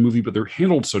are there in the movie, but they're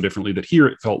handled so differently that here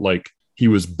it felt like he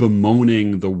was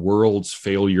bemoaning the world's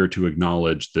failure to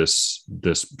acknowledge this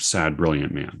sad,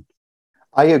 brilliant man.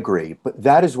 I agree, but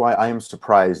that is why I am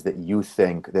surprised that you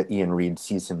think that Ian Reid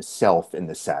sees himself in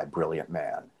the sad, brilliant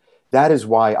man. That is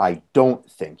why I don't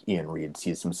think Ian Reid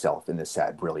sees himself in the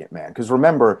sad, brilliant man. Because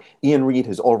remember, Ian Reid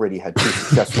has already had 2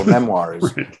 successful memoirs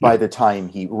by the time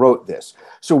he wrote this.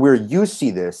 So where you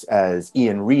see this as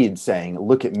Ian Reid saying,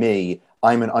 look at me,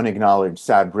 I'm an unacknowledged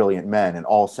sad, brilliant man, and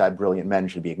all sad, brilliant men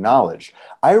should be acknowledged.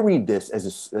 I read this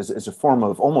as a form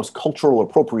of almost cultural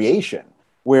appropriation,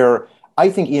 where I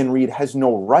think Ian Reid has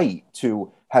no right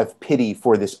to have pity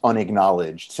for this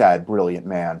unacknowledged, sad, brilliant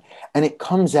man. And it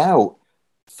comes out,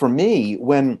 for me,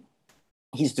 when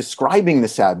he's describing the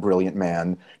sad, brilliant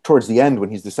man towards the end when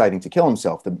he's deciding to kill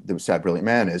himself. The sad, brilliant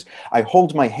man is, I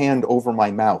hold my hand over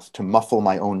my mouth to muffle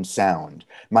my own sound.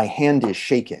 My hand is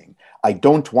shaking. I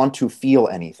don't want to feel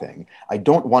anything. I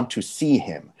don't want to see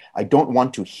him. I don't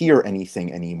want to hear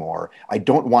anything anymore. I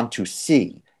don't want to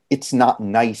see. It's not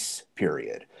nice,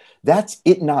 period. That's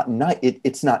it.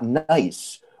 It's not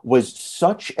nice was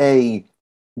such a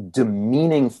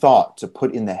demeaning thought to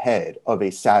put in the head of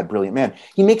a sad, brilliant man.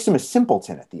 He makes him a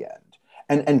simpleton at the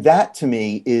end. And that to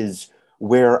me is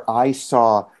where I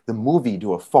saw the movie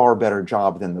do a far better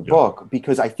job than the book,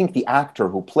 because I think the actor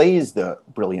who plays the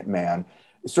brilliant man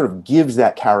sort of gives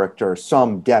that character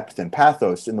some depth and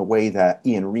pathos in the way that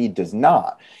Ian Reid does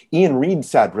not. Ian Reid's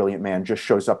sad, brilliant man just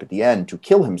shows up at the end to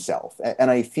kill himself. And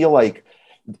I feel like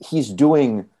he's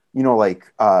doing,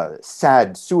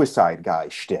 sad suicide guy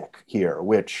shtick here,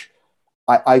 which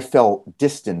I felt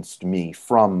distanced me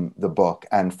from the book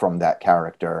and from that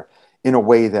character in a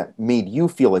way that made you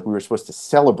feel like we were supposed to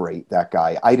celebrate that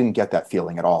guy. I didn't get that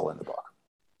feeling at all in the book.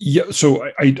 Yeah, so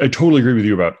I totally agree with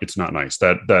you about it's not nice.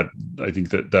 That I think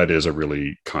that is a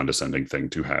really condescending thing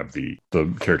to have the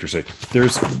character say.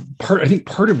 There's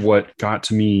part of what got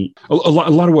to me, a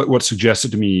lot of what suggested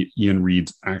to me Ian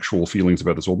Reid's actual feelings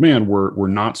about this old man were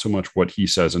not so much what he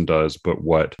says and does, but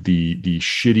what the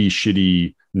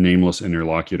shitty nameless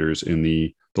interlocutors in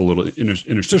the little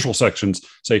interstitial sections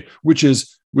say, which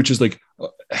is like,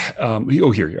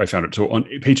 here I found it. So on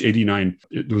page 89,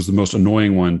 it was the most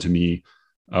annoying one to me.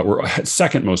 Or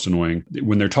second most annoying,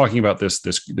 when they're talking about this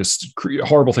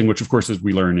horrible thing, which of course, as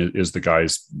we learn, is the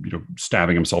guy's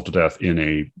stabbing himself to death in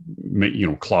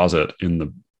a closet in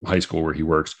the high school where he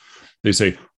works. They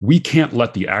say, we can't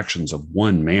let the actions of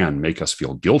one man make us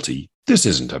feel guilty. This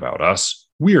isn't about us.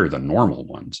 We're the normal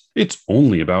ones. It's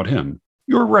only about him.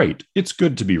 You're right. It's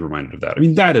good to be reminded of that. I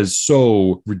mean, that is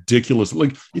so ridiculous.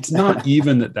 Like, it's not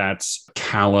even that's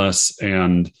callous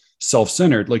and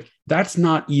self-centered. Like, that's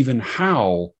not even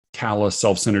how callous,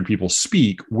 self-centered people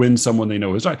speak when someone they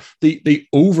know has died. They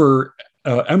over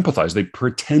empathize. They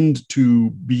pretend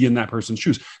to be in that person's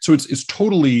shoes. So it's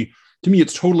totally, to me,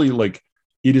 it's totally like,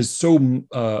 it is so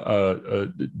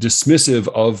dismissive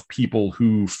of people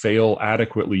who fail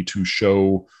adequately to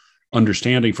show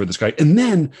understanding for this guy. And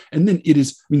then it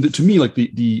is, I mean, to me, like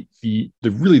the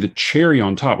really the cherry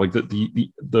on top, like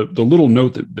the little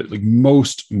note that like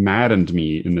most maddened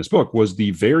me in this book was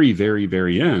the very, very,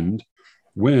 very end,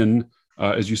 when,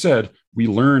 as you said, we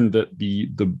learned that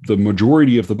the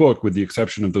majority of the book, with the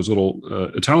exception of those little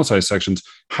italicized sections,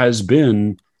 has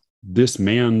been this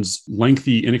man's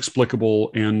lengthy, inexplicable,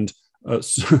 and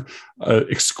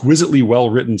exquisitely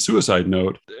well-written suicide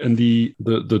note. And the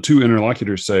two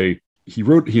interlocutors say, he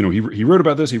wrote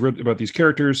about this, he wrote about these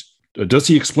characters. Does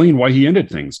he explain why he ended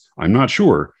things? I'm not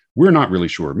sure. We're not really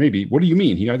sure. Maybe. What do you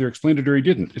mean? He either explained it or he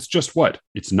didn't. It's just what?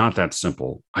 It's not that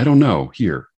simple. I don't know.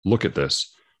 Here, look at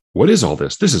this. What is all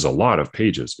this? This is a lot of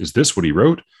pages. Is this what he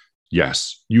wrote?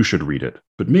 Yes, you should read it,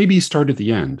 but maybe start at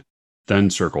the end, then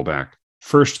circle back.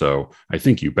 First, though, I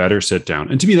think you better sit down.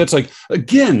 And to me, that's like,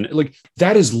 again, like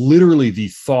that is literally the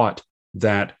thought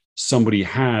that somebody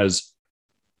has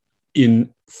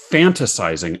in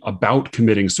fantasizing about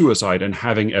committing suicide and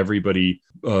having everybody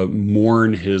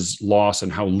mourn his loss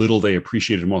and how little they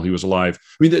appreciated him while he was alive.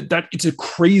 I mean, that it's a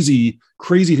crazy,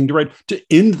 crazy thing to write, to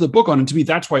end the book on. And to me,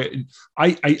 that's why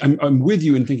I'm with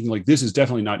you in thinking like, this is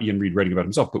definitely not Ian Reid writing about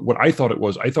himself. But what I thought it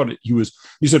was, you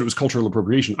said it was cultural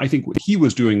appropriation. I think what he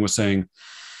was doing was saying,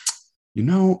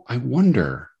 I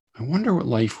wonder what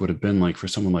life would have been like for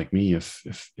someone like me if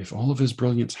all of his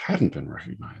brilliance hadn't been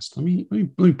recognized. Let me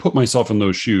put myself in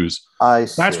those shoes.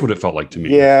 That's what it felt like to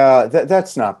me. Yeah,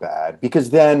 that's not bad, because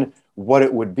then what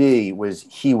it would be was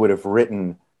he would have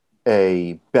written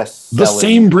a the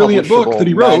same brilliant book that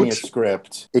he wrote,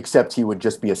 manuscript, except he would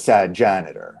just be a sad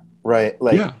janitor, right?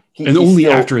 Like, yeah, and only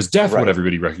after his death would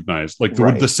everybody recognize. Like,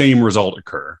 would the same result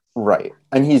occur? Right,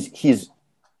 and he's.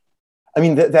 I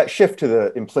mean, that shift to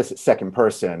the implicit second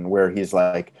person, where he's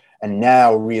like, and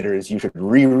now, readers, you should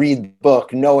reread the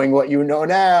book knowing what you know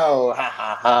now. Ha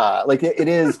ha ha. Like, it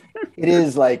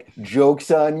is like,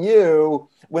 joke's on you.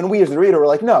 When we as the reader were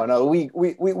like, no, we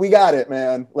got it,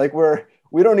 man. Like,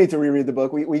 we don't need to reread the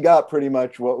book. We got pretty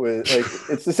much what was, like,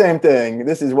 it's the same thing.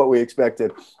 This is what we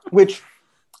expected, which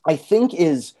I think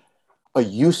is a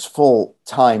useful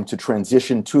time to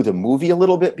transition to the movie a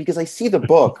little bit, because I see the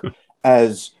book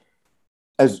as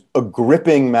a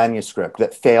gripping manuscript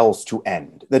that fails to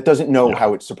end, that doesn't know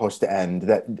how it's supposed to end,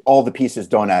 that all the pieces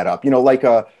don't add up. Like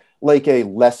a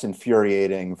less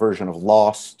infuriating version of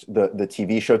Lost, the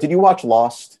TV show. Did you watch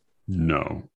Lost?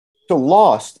 No. So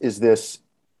Lost is this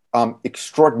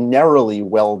extraordinarily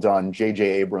well done J.J.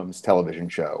 Abrams television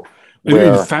show.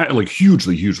 Like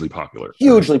hugely popular.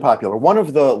 Hugely popular. One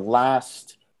of the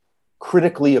last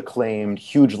critically acclaimed,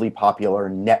 hugely popular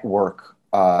network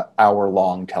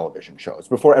hour-long television shows,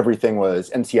 before everything was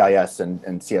NCIS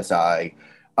and CSI.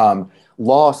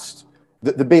 Lost,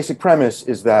 the basic premise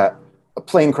is that a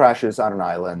plane crashes on an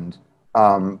island,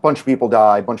 bunch of people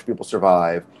die, bunch of people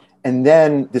survive, and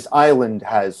then this island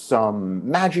has some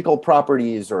magical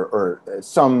properties or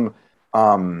some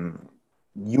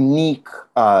unique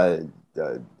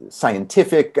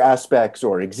scientific aspects,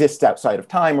 or exists outside of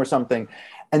time or something.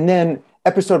 And then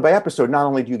episode by episode, not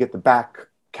only do you get the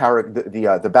background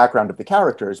of the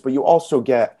characters, but you also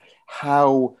get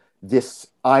how this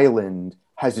island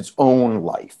has its own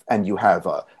life. And you have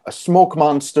a smoke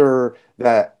monster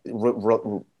that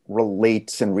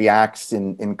relates and reacts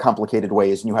in complicated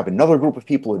ways. And you have another group of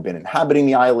people who've been inhabiting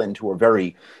the island who are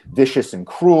very vicious and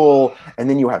cruel. And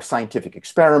then you have scientific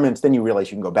experiments. Then you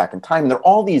realize you can go back in time. And there are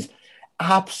all these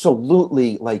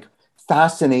absolutely like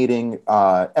fascinating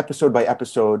episode by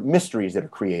episode mysteries that are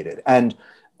created. And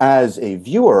as a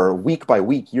viewer, week by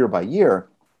week, year by year,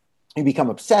 you become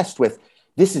obsessed with,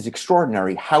 this is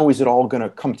extraordinary. How is it all going to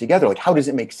come together? Like, how does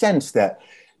it make sense that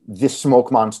this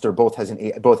smoke monster both has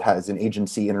an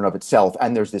agency in and of itself,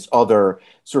 and there's this other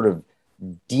sort of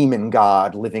demon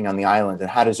god living on the island, and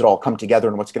how does it all come together,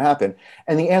 and what's going to happen?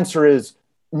 And the answer is,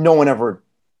 no one ever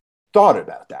thought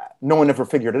about that. No one ever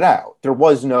figured it out. There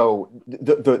was the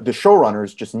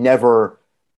showrunners just never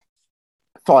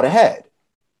thought ahead.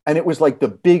 And it was like the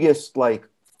biggest, like,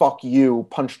 fuck you,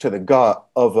 punch to the gut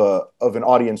of an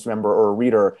audience member or a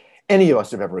reader any of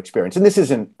us have ever experienced. And this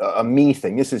isn't a me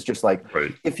thing. This is just like,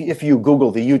 if you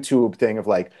Google the YouTube thing of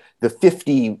like the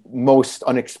 50 most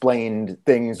unexplained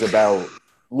things about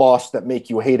Lost that make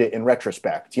you hate it in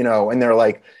retrospect, and they're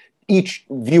like each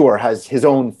viewer has his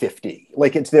own 50.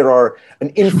 Like there are an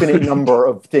infinite number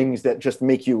of things that just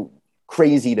make you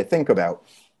crazy to think about.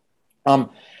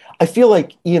 I feel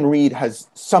like Ian Reid has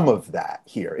some of that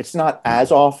here. It's not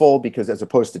as awful because as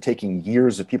opposed to taking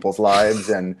years of people's lives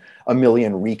and a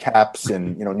million recaps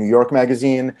in New York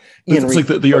Magazine, Ian Reid,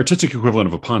 like the artistic equivalent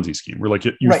of a Ponzi scheme, where like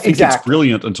you think exactly. It's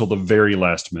brilliant until the very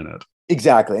last minute.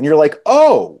 Exactly, and you're like,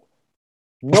 oh,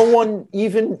 no one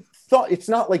even thought. It's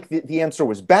not like the answer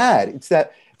was bad. It's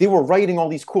that they were writing all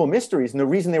these cool mysteries, and the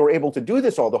reason they were able to do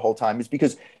this all the whole time is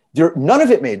because none of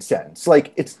it made sense.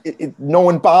 Like no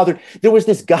one bothered. There was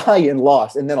this guy in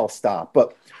Lost, and then I'll stop.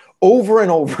 But over and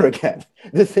over again,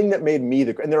 the thing that made me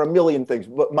and there are a million things,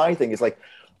 but my thing is like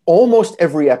almost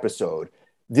every episode,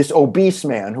 this obese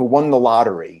man who won the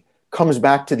lottery comes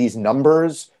back to these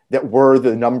numbers that were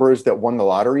the numbers that won the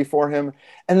lottery for him.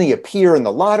 And they appear in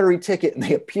the lottery ticket, and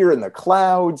they appear in the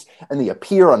clouds, and they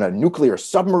appear on a nuclear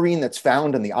submarine that's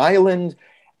found on the island.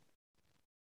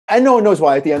 And no one knows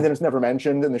why at the end, and it's never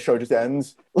mentioned, and the show just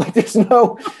ends. Like there's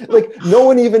no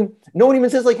one even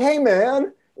says like, hey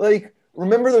man, like,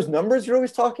 remember those numbers you're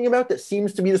always talking about that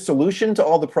seems to be the solution to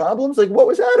all the problems? Like, what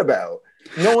was that about?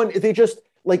 No one,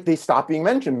 they stopped being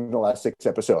mentioned in the last 6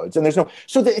 episodes. And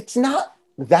it's not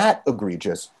that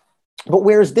egregious. But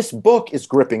whereas this book is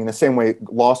gripping in the same way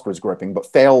Lost was gripping,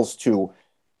 but fails to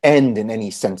end in any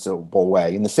sensible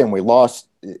way, in the same way Lost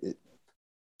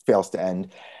fails to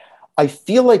end, I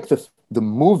feel like the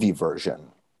movie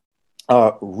version,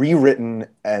 rewritten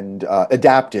and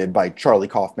adapted by Charlie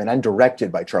Kaufman and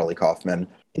directed by Charlie Kaufman,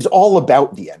 is all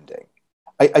about the ending.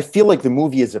 I feel like the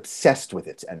movie is obsessed with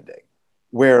its ending,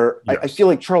 where yes. I feel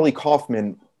like Charlie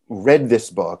Kaufman read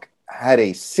this book, had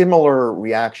a similar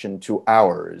reaction to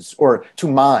ours, or to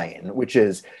mine, which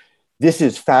is, this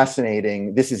is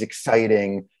fascinating, this is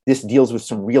exciting, this deals with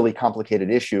some really complicated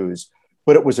issues,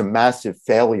 but it was a massive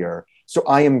failure. So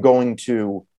I am going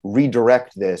to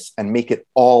redirect this and make it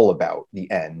all about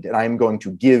the end. And I am going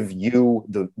to give you,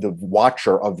 the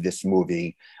watcher of this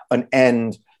movie, an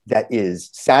end that is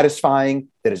satisfying,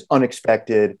 that is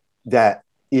unexpected, that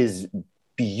is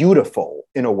beautiful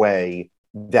in a way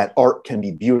that art can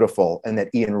be beautiful, and that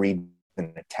Ian Reid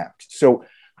can attempt. So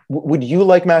would you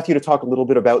like, Matthew, to talk a little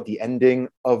bit about the ending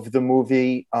of the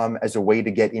movie as a way to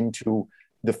get into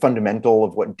the fundamental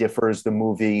of what differs the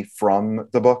movie from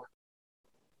the book?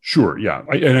 Sure, yeah.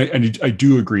 I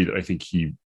do agree that I think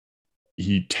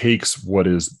he takes what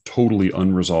is totally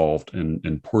unresolved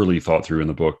and poorly thought through in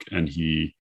the book, and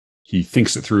he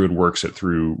thinks it through and works it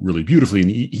through really beautifully.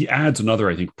 And he adds another,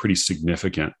 I think, pretty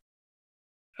significant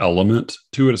element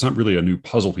to it. It's not really a new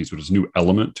puzzle piece, but it's a new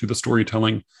element to the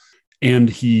storytelling. And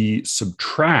he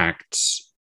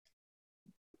subtracts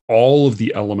all of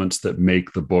the elements that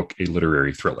make the book a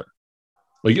literary thriller.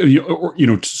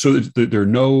 So there are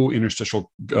no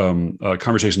interstitial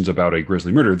conversations about a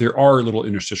grisly murder. There are little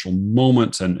interstitial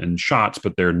moments and shots,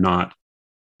 but they're not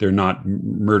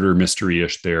murder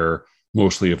mystery-ish. They're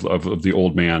mostly of the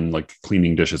old man, like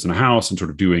cleaning dishes in a house and sort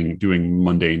of doing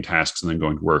mundane tasks and then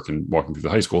going to work and walking through the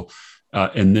high school.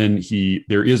 And then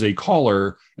there is a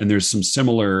caller, and there's some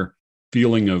similar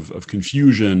feeling of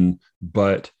confusion,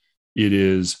 but it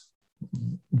is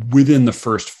within the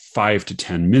first 5 to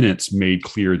 10 minutes made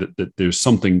clear that there's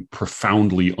something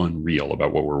profoundly unreal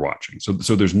about what we're watching.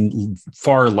 So there's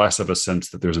far less of a sense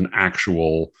that there's an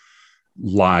actual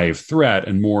live threat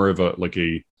and more of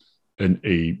a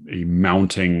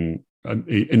mounting, an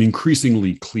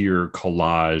increasingly clear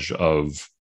collage of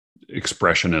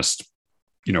expressionist,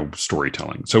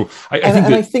 storytelling. So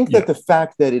I think that the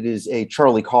fact that it is a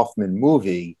Charlie Kaufman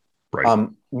movie, right,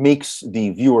 makes the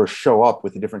viewer show up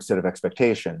with a different set of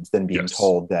expectations than being yes.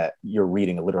 told that you're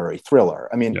reading a literary thriller.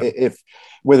 I mean, if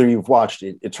whether you've watched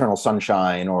Eternal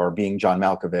Sunshine or Being John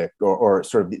Malkovich or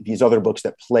sort of these other books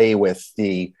that play with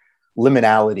the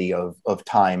liminality of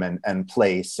time and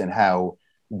place, and how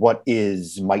what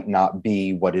is might not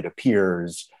be what it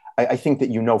appears, I think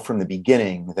that from the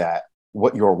beginning that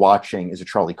what you're watching is a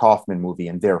Charlie Kaufman movie,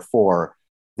 and therefore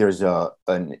there's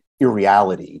an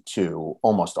irreality to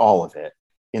almost all of it,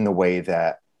 in the way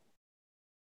that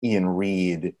Ian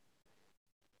Reid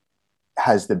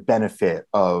has the benefit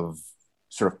of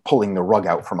sort of pulling the rug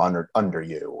out from under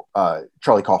you.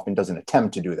 Charlie Kaufman doesn't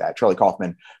attempt to do that. Charlie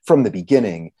Kaufman, from the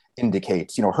beginning,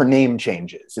 indicates, her name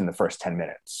changes in the first 10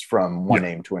 minutes from one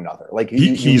name to another. Like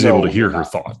he's able to hear her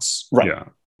thoughts. Right. Yeah.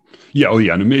 Yeah. Oh,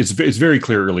 yeah. And it's very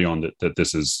clear early on that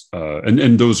this is,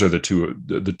 and those are the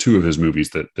two of his movies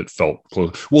that felt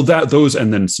close. Well, those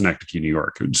and then Synecdoche, New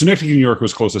York. Synecdoche, New York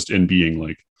was closest in being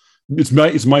like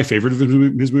it's my favorite of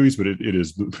his movies, but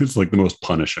it's like the most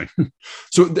punishing.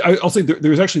 So I'll say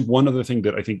there's actually one other thing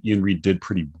that I think Ian Reid did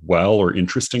pretty well or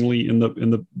interestingly in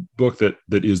the book that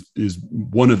is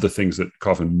one of the things that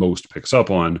Coffin most picks up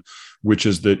on, which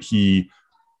is that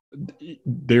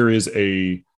there is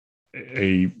an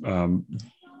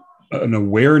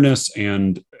awareness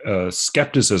and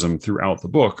skepticism throughout the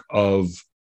book of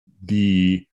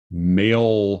the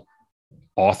male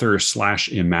author /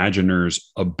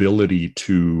 imaginer's ability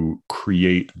to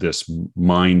create this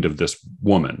mind of this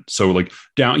woman. So like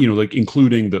down, like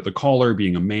including the caller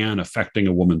being a man affecting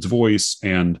a woman's voice.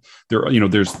 And there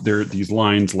are these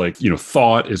lines like,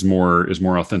 thought is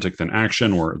more authentic than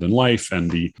action or than life.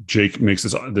 And Jake makes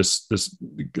this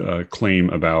claim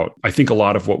about, I think a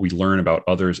lot of what we learn about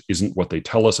others isn't what they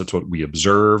tell us, it's what we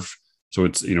observe. So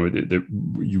it's,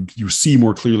 you see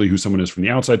more clearly who someone is from the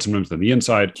outside sometimes than the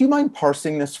inside. Do you mind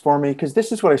parsing this for me? Because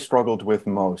this is what I struggled with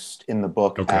most in the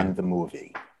book and the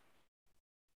movie.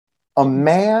 A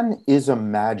man is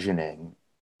imagining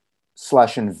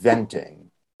 /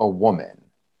 inventing a woman.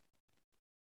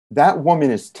 That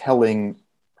woman is telling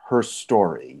her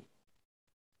story.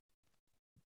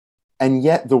 And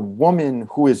yet the woman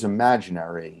who is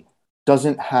imaginary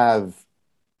doesn't have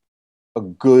a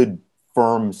good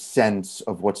firm sense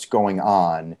of what's going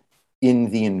on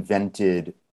in the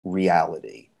invented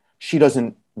reality. She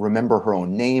doesn't remember her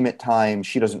own name at times.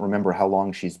 She doesn't remember how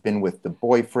long she's been with the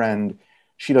boyfriend.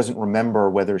 She doesn't remember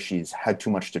whether she's had too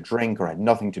much to drink or had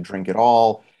nothing to drink at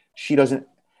all.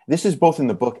 This is both in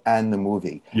the book and the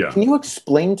movie. Yeah. Can you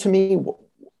explain to me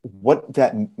what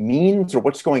that means or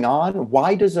what's going on?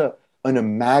 Why does an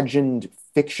imagined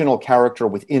fictional character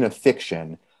within a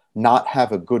fiction not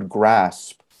have a good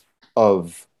grasp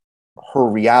of her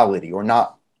reality, or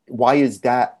not? Why is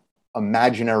that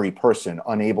imaginary person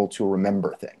unable to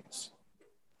remember things?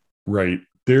 Right.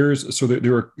 There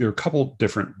are a couple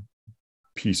different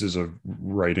pieces of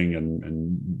writing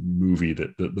and movie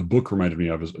that the book reminded me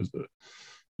of,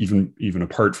 even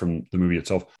apart from the movie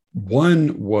itself.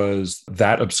 One was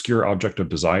That Obscure Object of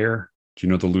Desire. Do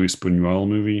you know the Luis Buñuel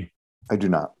movie? I do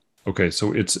not. Okay,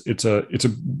 so it's a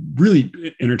really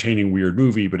entertaining, weird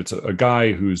movie, but it's a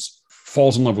guy who's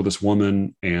falls in love with this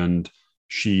woman, and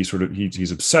he's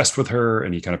obsessed with her,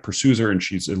 and he kind of pursues her, and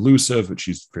she's elusive, but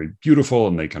she's very beautiful,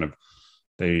 and they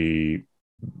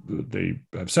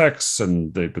have sex,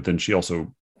 but then she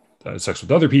also has sex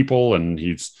with other people, and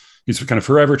he's kind of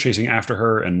forever chasing after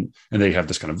her, and they have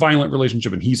this kind of violent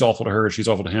relationship, and he's awful to her, she's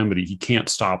awful to him, but he can't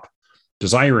stop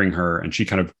desiring her, and she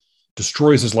kind of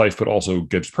destroys his life, but also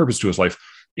gives purpose to his life.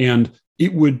 And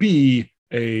it would be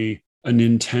an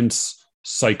intense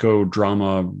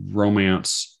psychodrama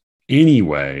romance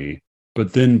anyway,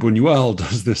 but then Buñuel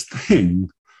does this thing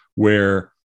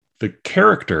where the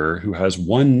character who has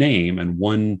one name and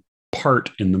one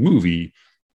part in the movie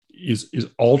is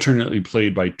alternately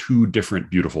played by two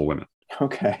different beautiful women.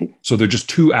 Okay. So they're just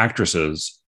two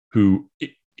actresses who,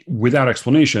 without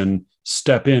explanation,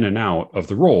 step in and out of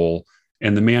the role,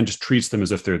 and the man just treats them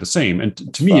as if they're the same.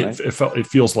 And to me, it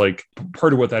feels like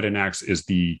part of what that enacts is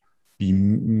the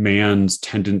man's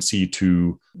tendency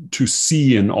to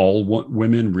see in all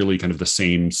women really kind of the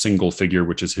same single figure,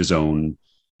 which is his own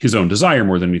desire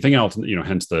more than anything else.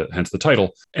 Hence the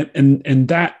title. And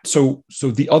that so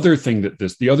the other thing that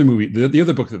the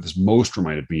other book that this most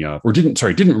reminded me of, or didn't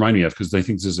remind me of, because I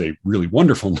think this is a really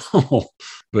wonderful novel,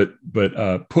 but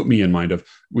put me in mind of,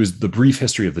 was The Brief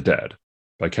History of the Dead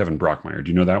by Kevin Brockmeyer. Do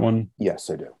you know that one? Yes,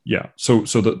 I do. Yeah. So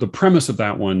the premise of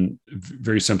that one,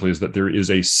 very simply, is that there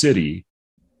is a city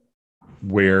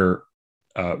where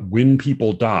when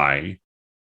people die,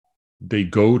 they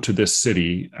go to this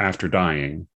city after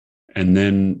dying, and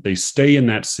then they stay in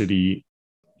that city.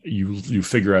 You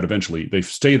figure out eventually they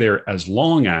stay there as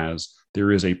long as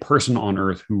there is a person on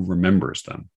Earth who remembers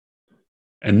them.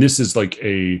 And this is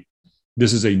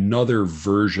another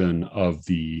version of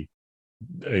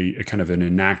a kind of an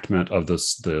enactment of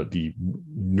the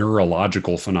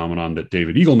neurological phenomenon that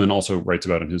David Eagleman also writes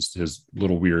about in his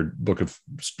little weird book of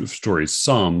stories,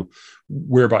 Some,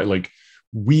 whereby like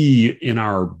we in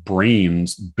our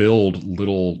brains build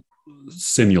little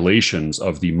simulations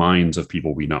of the minds of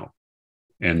people we know.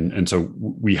 And so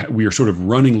we are sort of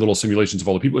running little simulations of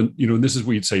all the people. And, and this is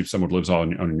where you'd say someone lives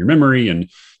on in your memory.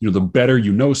 And, the better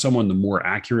you know someone, the more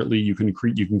accurately you can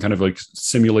kind of like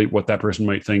simulate what that person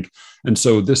might think. And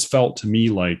so this felt to me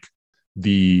like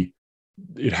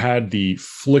it had the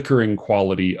flickering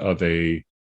quality of a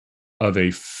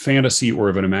fantasy or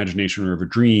of an imagination or of a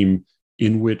dream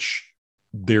in which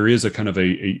there is a kind of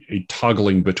a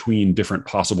toggling between different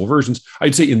possible versions.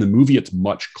 I'd say in the movie, it's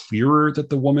much clearer that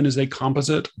the woman is a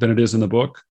composite than it is in the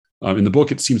book. In the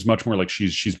book, it seems much more like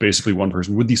she's basically one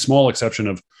person, with the small exception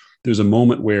of there's a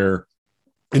moment where,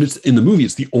 and it's in the movie,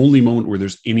 it's the only moment where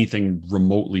there's anything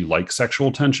remotely like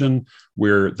sexual tension,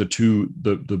 where the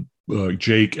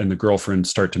Jake and the girlfriend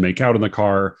start to make out in the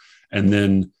car, and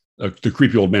then the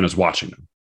creepy old man is watching them.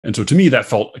 And so to me, that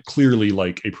felt clearly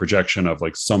like a projection of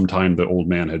like sometime the old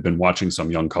man had been watching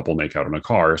some young couple make out in a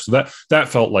car. So that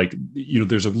felt like,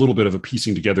 there's a little bit of a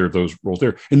piecing together of those roles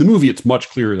there. In the movie, it's much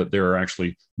clearer that there are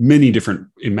actually many different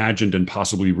imagined and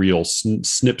possibly real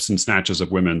snips and snatches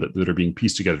of women that are being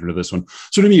pieced together into this one.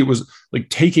 So to me, it was like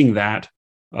taking that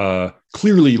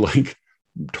clearly like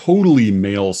totally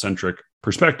male-centric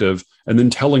perspective and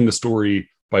then telling the story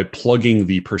by plugging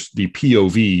the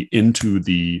POV into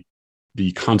the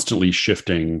constantly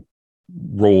shifting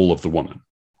role of the woman.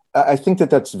 I think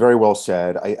that's very well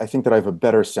said. I think that I have a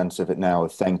better sense of it now.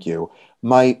 Thank you.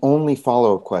 My only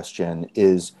follow-up question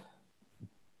is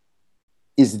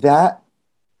that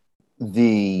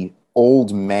the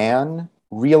old man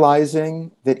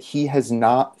realizing that he has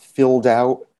not filled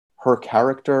out her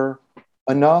character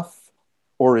enough,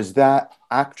 or is that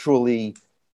actually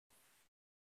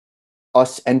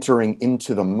us entering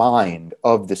into the mind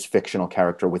of this fictional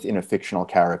character within a fictional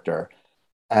character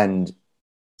and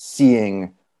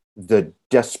seeing the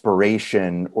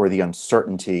desperation or the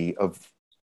uncertainty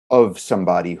of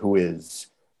somebody who is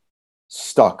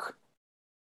stuck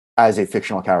as a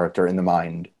fictional character in the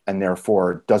mind and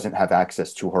therefore doesn't have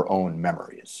access to her own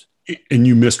memories? And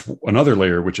you missed another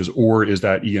layer, which is, or is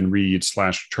that Ian Reed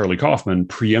 / Charlie Kaufman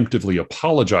preemptively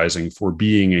apologizing for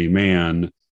being a man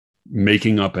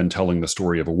making up and telling the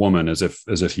story of a woman as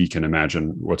if he can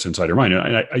imagine what's inside her mind.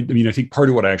 And I mean, I think part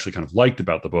of what I actually kind of liked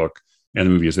about the book and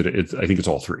the movie is that I think it's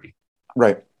all three.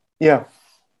 Right. Yeah.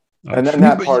 And then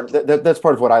that's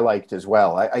part of what I liked as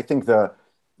well. I think the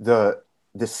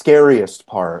scariest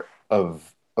part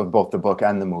of both the book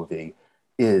and the movie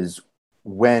is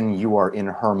when you are in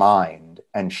her mind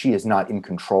and she is not in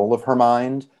control of her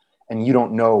mind, and you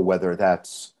don't know whether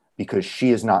that's because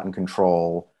she is not in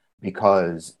control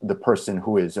because the person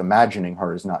who is imagining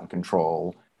her is not in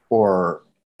control, or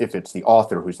if it's the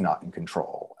author who's not in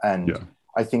control. And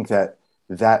I think that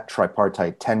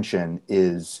tripartite tension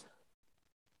is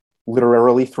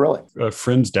literally thrilling. A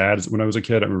friend's dad, when I was a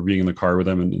kid, I remember being in the car with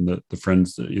them, and the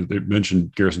friends, they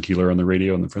mentioned Garrison Keillor on the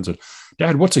radio, and the friend said,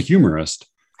 "Dad, what's a humorist?"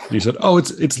 And he said, "Oh,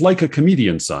 it's like a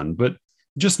comedian, son, but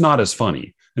just not as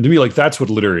funny." And to me, like, that's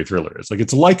what literary thriller is. Like,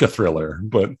 it's like a thriller,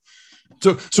 but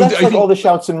so that's I like think, all the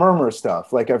shouts and murmurs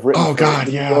stuff. Like I've written the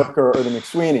New Yorker or the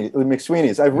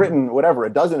McSweeney's. I've written whatever, a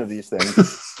dozen of these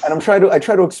things, and I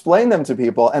try to explain them to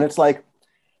people, and it's like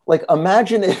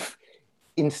imagine if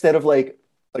instead of like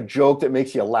a joke that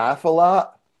makes you laugh a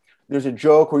lot, there's a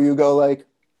joke where you go like,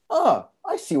 "Oh,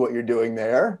 I see what you're doing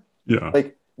there." Yeah,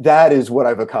 like that is what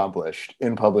I've accomplished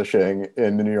in publishing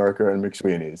in the New Yorker and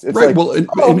McSweeney's. It's right. Like,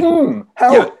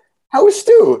 how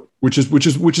astute. Which is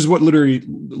what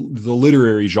the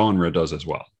literary genre does as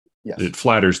well. Yes. It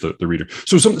flatters the reader.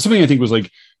 So something I think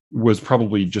was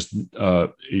probably just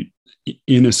an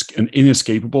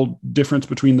inescapable difference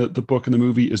between the book and the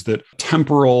movie is that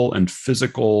temporal and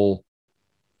physical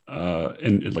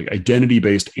and like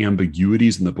identity-based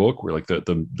ambiguities in the book, where like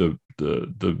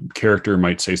the character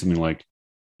might say something like,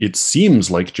 "It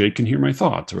seems like Jake can hear my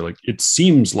thoughts," or like, "It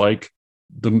seems like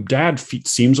the dad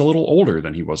seems a little older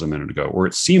than he was a minute ago," or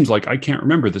 "It seems like I can't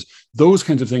remember this." Those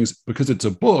kinds of things, because it's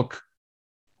a book,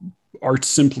 are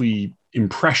simply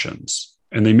impressions,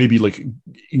 and they may be like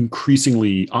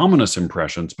increasingly ominous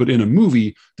impressions, but in a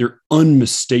movie, they're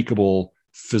unmistakable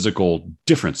physical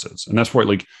differences. And that's why,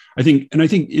 like, I think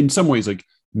in some ways, like,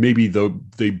 maybe though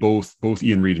they both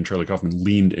Ian Reed and Charlie Kaufman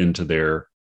leaned into the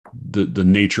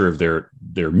nature of their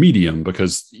medium,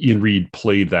 because Ian Reed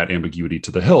played that ambiguity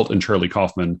to the hilt, and Charlie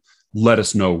Kaufman let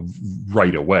us know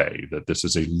right away that this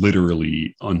is a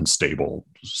literally unstable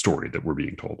story that we're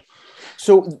being told.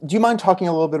 So do you mind talking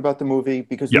a little bit about the movie?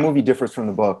 Because the movie differs from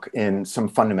the book in some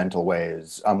fundamental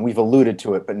ways. We've alluded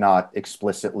to it, but not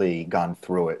explicitly gone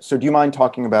through it. So do you mind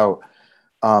talking about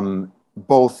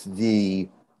both the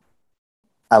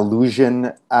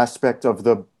allusion aspect of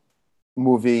the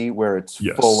movie, where it's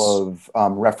full of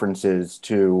references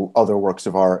to other works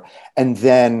of art, and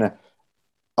then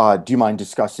do you mind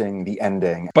discussing the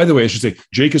ending? By the way, I should say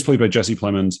Jake is played by Jesse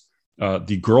Plemons.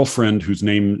 The girlfriend, whose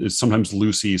name is sometimes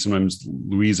Lucy, sometimes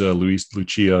Lucia,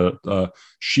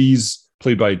 she's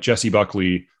played by Jessie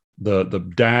Buckley.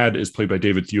 The dad is played by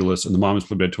David Thewlis, and the mom is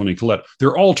played by Toni Collette.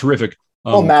 They're all terrific.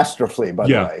 Masterfully, by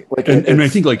the way. Like, and I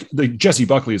think like Jessie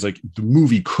Buckley is like, the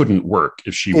movie couldn't work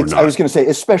if she were not. I was going to say,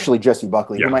 especially Jessie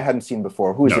Buckley, whom I hadn't seen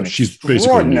before, who is an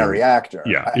extraordinary actor.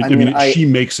 Yeah, I mean, she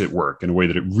makes it work in a way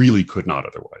that it really could not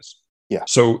otherwise. Yeah.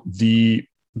 So the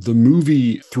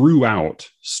movie throughout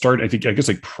I guess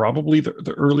like probably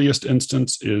the earliest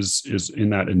instance is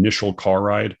in that initial car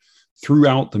ride.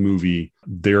 Throughout the movie,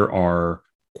 there are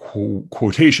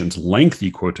quotations,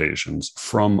 lengthy quotations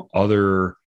from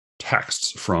other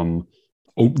texts, from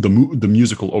the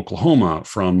musical Oklahoma,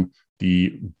 from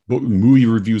the movie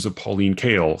reviews of Pauline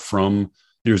Kael, from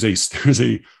there's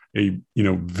a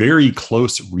very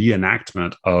close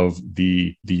reenactment of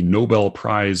the Nobel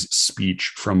Prize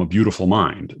speech from A Beautiful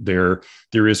Mind. There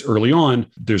is early on,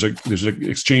 there's an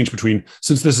exchange between,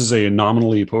 since this is a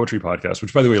nominally poetry podcast,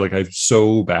 which by the way, like, I'm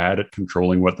so bad at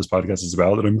controlling what this podcast is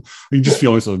about that I just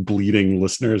feel like some bleeding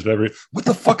listeners, whatever. What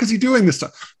the fuck is he doing this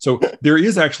time? So there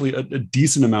is actually a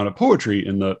decent amount of poetry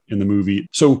in the movie.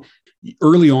 So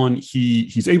early on,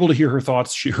 he's able to hear her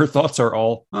thoughts. Her thoughts are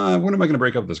all, when am I going to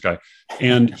break up with this guy?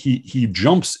 And he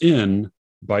jumps in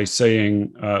by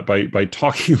saying, by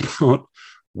talking about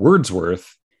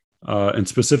Wordsworth, and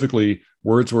specifically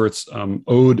Wordsworth's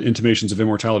ode, Intimations of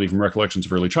Immortality from Recollections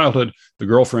of Early Childhood. The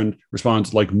girlfriend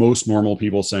responds like most normal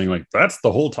people, saying like, that's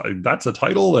the whole that's a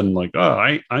title, and like,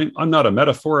 I'm not a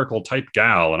metaphorical type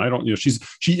gal, and I don't, she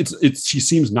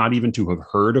seems not even to have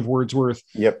heard of Wordsworth.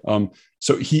 Yep.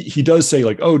 So he does say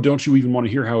like, oh, don't you even want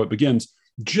to hear how it begins?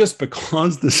 Just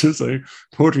because this is a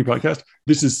poetry podcast,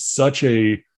 this is such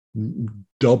a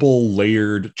double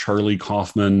layered Charlie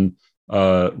Kaufman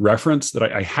reference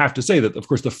that I have to say that, of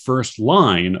course, the first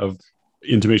line of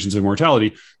Intimations of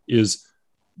Immortality is,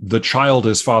 the child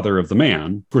is father of the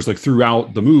man. Of course, like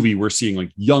throughout the movie, we're seeing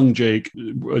like young Jake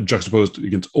juxtaposed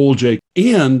against old Jake.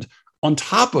 And on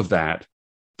top of that,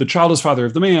 the child is father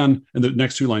of the man. And the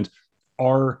next two lines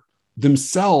are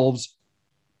themselves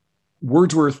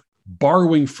Wordsworth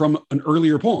borrowing from an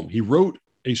earlier poem. He wrote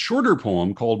a shorter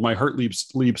poem called My Heart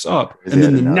Leaps Up. And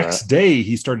then the next day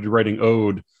he started writing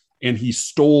ode, and he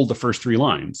stole the first three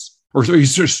lines, or so he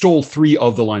stole three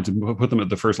of the lines and put them at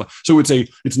the first line. So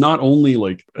it's not only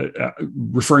like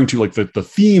referring to like the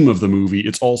theme of the movie,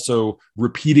 it's also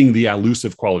repeating the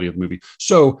allusive quality of the movie.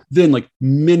 So then like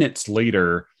minutes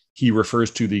later, he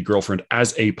refers to the girlfriend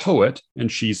as a poet,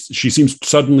 and she seems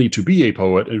suddenly to be a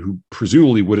poet, and who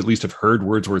presumably would at least have heard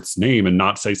Wordsworth's name and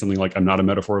not say something like, I'm not a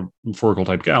metaphorical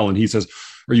type gal. And he says,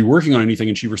 are you working on anything?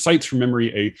 And she recites from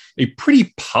memory a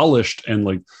pretty polished and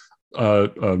like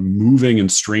moving and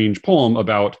strange poem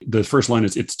about, the first line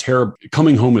is, it's terrible,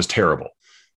 coming home is terrible.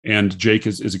 And Jake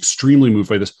is extremely moved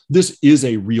by this. This is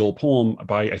a real poem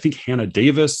by, I think, Hannah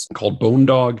Davis, called Bone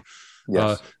Dog.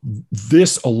 Yes.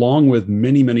 This, along with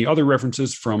many, many other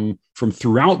references from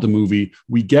throughout the movie,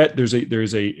 we get there's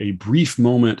a brief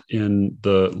moment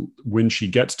when she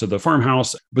gets to the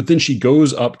farmhouse, but then she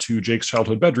goes up to Jake's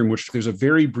childhood bedroom, which there's a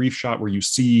very brief shot where you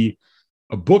see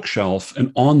a bookshelf, and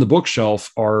on the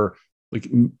bookshelf are like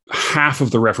half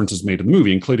of the references made in the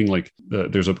movie, including like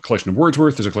there's a collection of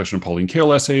Wordsworth, there's a collection of Pauline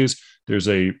Kael essays, there's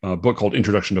a book called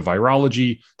Introduction to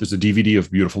Virology, there's a DVD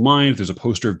of Beautiful Mind, there's a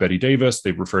poster of Betty Davis.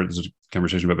 They've referred, there's a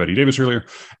conversation about Betty Davis earlier,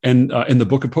 and in the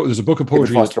book of there's a book of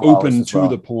poetry that's open to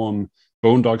the poem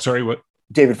Bone Dog. Sorry, what?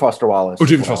 David Foster Wallace. Oh,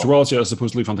 David Foster Wallace. Yeah, that's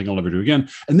supposedly Something I'll Never Do Again.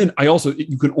 And then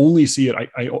you can only see it.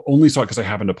 I only saw it because I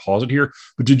happened to pause it here.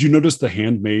 But did you notice the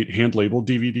hand labeled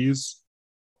DVDs?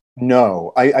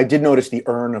 No, I did notice the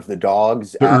urn of the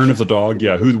dogs. The urn of the dog,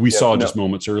 yeah, who we saw just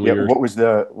moments earlier. Yeah, what was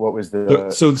the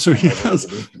so he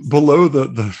has below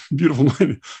the Beautiful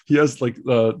Mind, he has like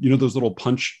those little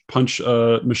punch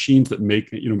machines that make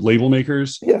label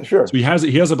makers. Yeah, sure. So he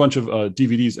has a bunch of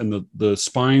DVDs, and the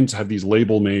spines have these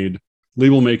label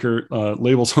maker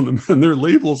labels on them, and their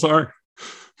labels are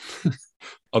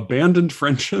abandoned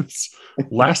friendships,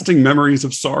 lasting memories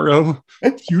of sorrow,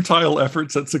 futile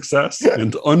efforts at success,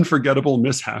 and unforgettable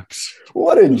mishaps.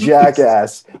 What a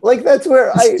jackass. Like, that's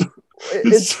where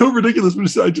it's so ridiculous,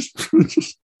 but I just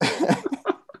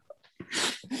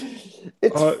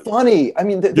it's funny. I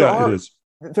mean, it is.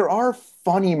 There are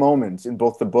funny moments in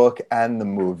both the book and the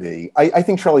movie. I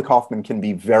think Charlie Kaufman can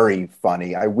be very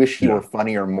funny. I wish he were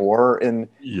funnier more in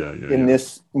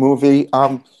this movie.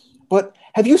 But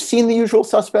have you seen The Usual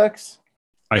Suspects?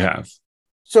 I have.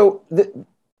 So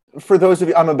for those of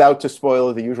you, I'm about to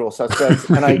spoil The Usual Suspects,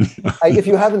 and if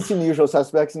you haven't seen The Usual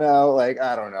Suspects now, like,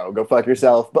 I don't know, go fuck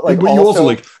yourself. But like, you also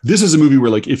like, this is a movie where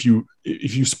like if you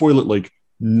spoil it like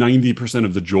 90%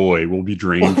 of the joy will be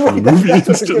drained Right, from the movie that's what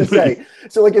I was instantly. gonna say.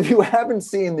 So like if you haven't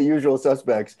seen The Usual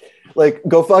Suspects, like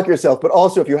go fuck yourself. But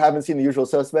also if you haven't seen The Usual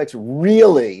Suspects,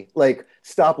 really like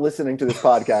stop listening to this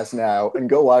podcast now and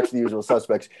go watch The Usual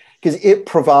Suspects, because it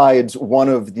provides one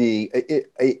of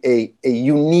a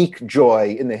unique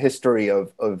joy in the history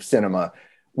of cinema,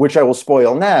 which I will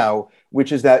spoil now,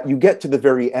 which is that you get to the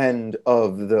very end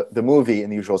of the movie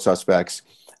in The Usual Suspects,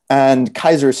 and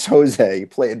Kaiser Soze,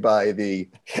 played by the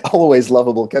always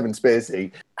lovable Kevin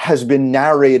Spacey, has been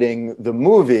narrating the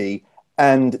movie.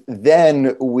 And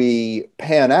then we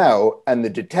pan out, and the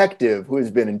detective who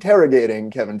has been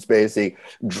interrogating Kevin Spacey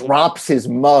drops his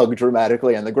mug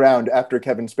dramatically on the ground after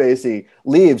Kevin Spacey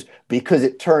leaves, because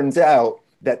it turns out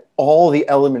that all the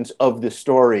elements of the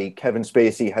story Kevin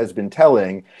Spacey has been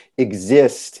telling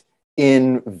exist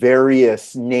in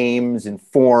various names and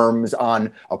forms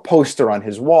on a poster on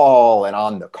his wall, and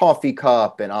on the coffee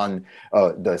cup, and on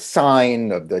the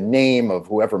sign of the name of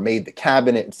whoever made the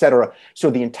cabinet, etc. So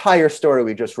the entire story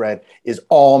we just read is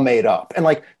all made up. And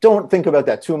like, don't think about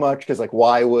that too much, because like,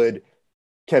 why would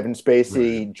Kevin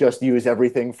Spacey just use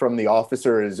everything from the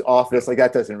officer's office? Like,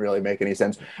 that doesn't really make any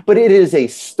sense. But it is a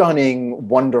stunning,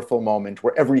 wonderful moment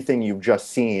where everything you've just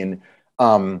seen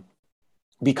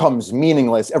becomes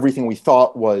meaningless. Everything we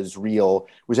thought was real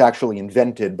was actually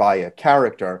invented by a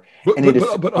character. But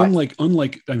unlike I'm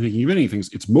thinking of many things,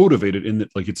 it's motivated in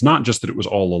that, like, it's not just that it was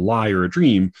all a lie or a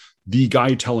dream. The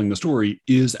guy telling the story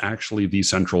is actually the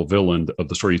central villain of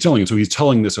the story he's telling. And so he's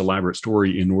telling this elaborate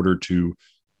story in order to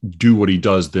do what he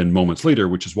does then moments later,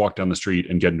 which is walk down the street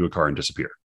and get into a car and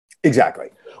disappear. Exactly.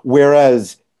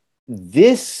 Whereas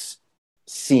this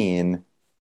scene,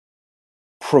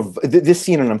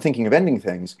 and I'm thinking of ending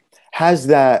things, has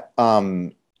that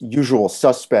Usual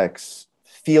Suspects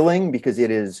feeling, because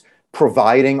it is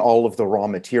providing all of the raw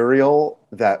material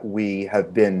that we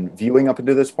have been viewing up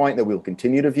until this point, that we'll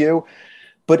continue to view.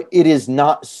 But it is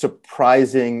not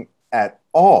surprising at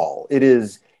all. It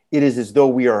is as though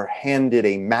we are handed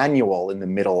a manual in the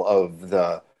middle of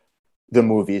the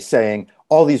movie, saying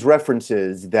all these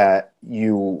references that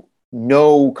you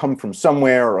know come from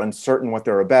somewhere, or uncertain what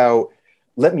they're about.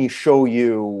 Let me show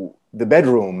you the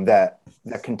bedroom that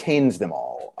contains them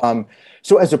all.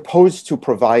 So as opposed to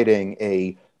providing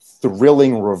a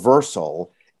thrilling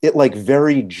reversal, it like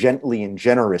very gently and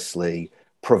generously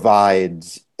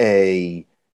provides a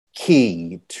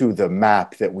key to the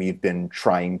map that we've been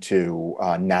trying to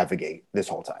navigate this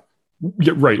whole time.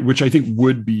 Yeah, right. Which I think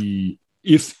would be,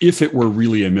 if it were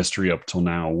really a mystery up till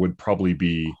now, would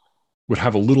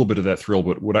have a little bit of that thrill,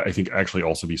 but would I think actually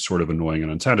also be sort of annoying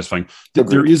and unsatisfying.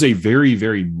 There is a very,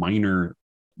 very minor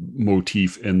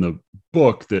motif in the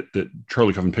book that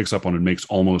Charlie Kaufman picks up on and makes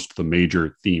almost the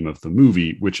major theme of the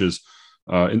movie, which is,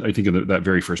 and I think in that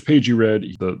very first page you read,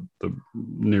 the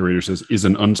narrator says, is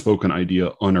an unspoken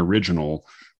idea unoriginal?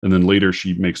 And then later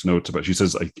she makes notes about, she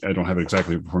says, I don't have it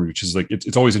exactly before me, which is like,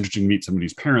 it's always interesting to meet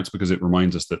somebody's parents, because it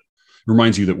reminds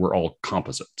you that we're all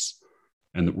composites,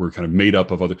 and that we're kind of made up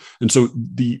of other. And so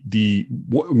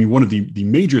one of the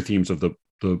major themes of the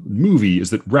movie is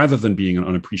that rather than being an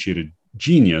unappreciated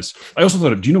genius, I also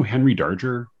thought of, do you know Henry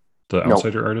Darger, the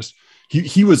outsider artist?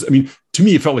 He was, I mean, to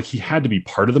me, it felt like he had to be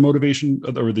part of the motivation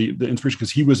or the inspiration,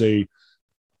 because he was a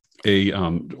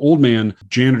old man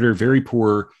janitor, very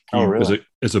poor. Really?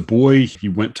 As a boy, he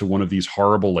went to one of these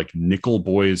horrible, like, Nickel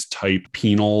Boys type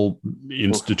penal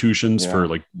institutions for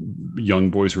like young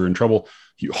boys who were in trouble.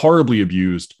 He horribly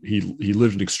abused. He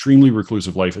lived an extremely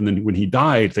reclusive life. And then when he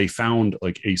died, they found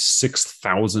like a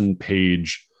 6,000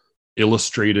 page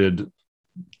illustrated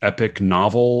epic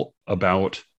novel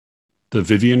about the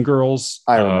Vivian Girls.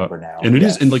 I remember now. And it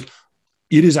is, and like,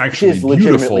 it is actually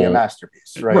legitimately a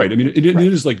masterpiece, right? Right. I mean, it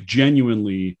is like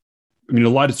genuinely, I mean, a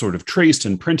lot is sort of traced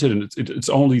and printed, and it's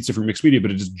all these different mixed media,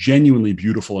 but it is genuinely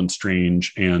beautiful and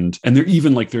strange. And there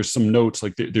even, like, there's some notes,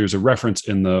 like there's a reference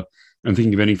in I'm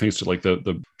thinking of any things to like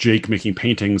the Jake making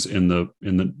paintings in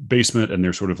the basement, and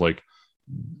they're sort of like,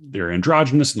 they're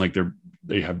androgynous, and like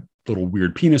they have little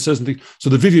weird penises and things. So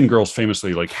the Vivian Girls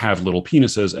famously like have little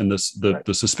penises, and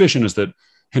the suspicion is that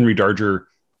Henry Darger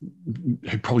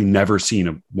had probably never seen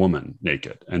a woman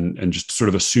naked, and just sort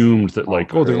of assumed that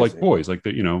they're like boys, like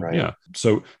that, right. Yeah.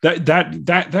 So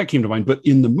that came to mind. But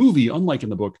in the movie, unlike in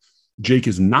the book, Jake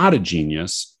is not a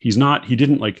genius. He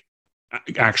didn't like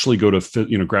actually go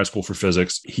to grad school for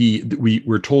physics.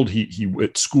 We're told he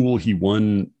at school he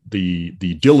won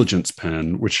the diligence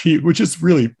pen, which is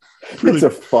really it's a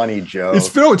funny joke. It's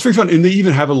very fun, and they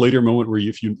even have a later moment where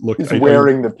if you look, he's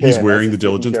wearing the pin. He's wearing the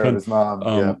diligence pen. His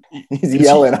mom. He's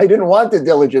yelling, "I didn't want the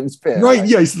diligence pin!" Right?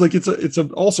 Yeah, he's like, it's a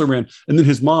also ran, and then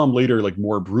his mom later, like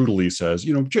more brutally, says,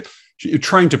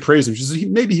 trying to praise him. She says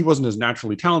maybe he wasn't as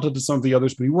naturally talented as some of the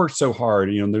others, but he worked so hard.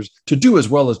 And there's to do as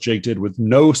well as Jake did with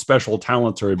no special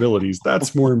talents or abilities.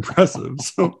 That's more impressive.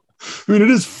 So, I mean, it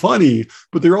is funny,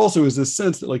 but there also is this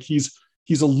sense that like he's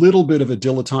a little bit of a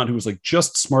dilettante who was like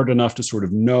just smart enough to sort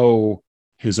of know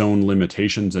his own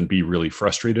limitations and be really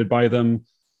frustrated by them.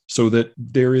 So that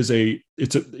there is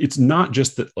it's not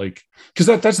just that, like, because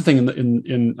that's the thing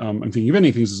in I'm thinking of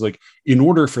ending things is like, in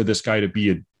order for this guy to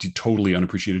be a totally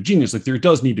unappreciated genius, like there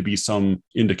does need to be some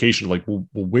indication of like, well,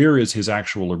 where is his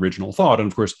actual original thought?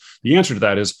 And of course, the answer to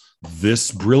that is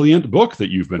this brilliant book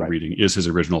that you've been reading is his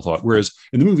original thought. Whereas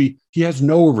in the movie, he has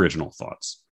no original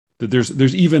thoughts.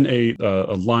 There's even a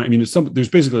line. I mean, there's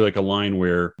basically like a line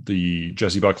where the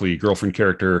Jessie Buckley girlfriend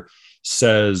character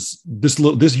says this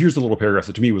here's the little paragraph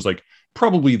that to me was like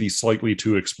probably the slightly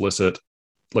too explicit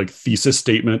like thesis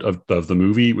statement of the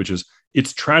movie, which is,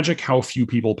 it's tragic how few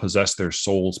people possess their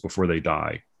souls before they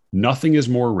die. Nothing is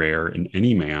more rare in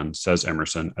any man, says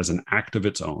Emerson, as an act of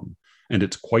its own. And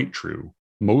it's quite true.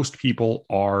 Most people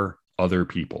are other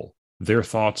people. Their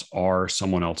thoughts are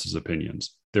someone else's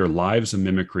opinions. Their lives a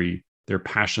mimicry, their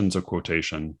passions a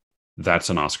quotation.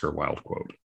 That's an Oscar Wilde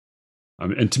quote.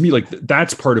 And to me, like,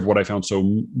 that's part of what I found so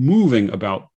moving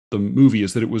about the movie,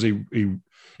 is that it was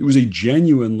a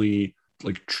genuinely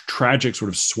like tragic sort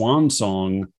of swan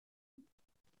song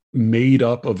made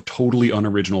up of totally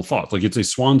unoriginal thoughts. Like, it's a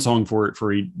swan song for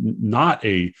not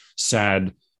a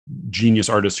sad genius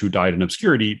artist who died in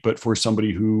obscurity, but for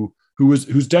somebody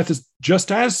whose death is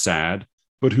just as sad,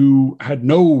 but who had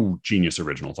no genius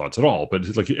original thoughts at all.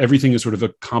 But like everything is sort of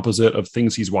a composite of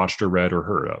things he's watched or read or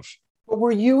heard of. But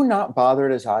were you not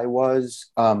bothered, as I was,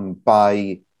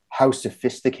 by how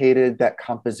sophisticated that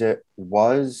composite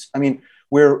was? I mean,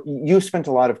 where you spent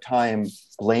a lot of time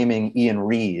blaming Ian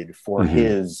Reid for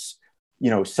his,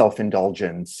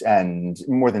 self-indulgence, and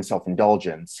more than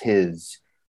self-indulgence, his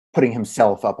putting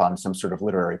himself up on some sort of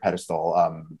literary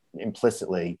pedestal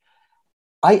implicitly.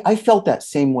 I felt that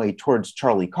same way towards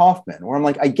Charlie Kaufman, where I'm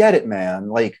like, I get it, man.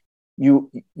 Like,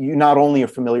 you not only are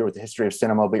familiar with the history of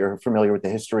cinema, but you're familiar with the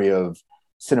history of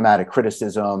cinematic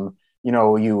criticism.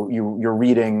 You're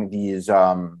reading these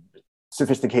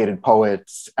sophisticated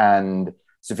poets and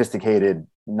sophisticated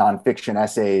nonfiction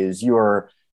essays.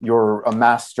 You're a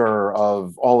master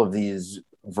of all of these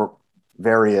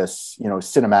various,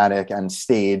 cinematic and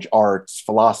stage arts,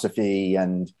 philosophy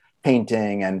and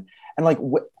painting, and like,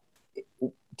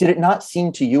 did it not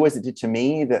seem to you, as it did to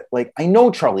me, that like, I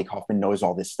know Charlie Kaufman knows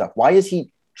all this stuff. Why is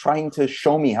he trying to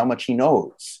show me how much he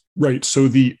knows? Right. So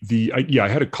I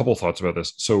had a couple thoughts about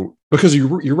this. So, because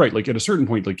you're right. Like, at a certain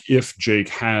point, like, if Jake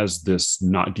has this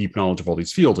not deep knowledge of all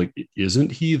these fields, like,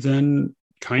 isn't he then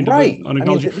kind of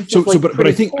unacknowledged? But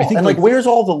I think, and like, where's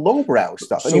all the lowbrow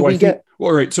stuff? So I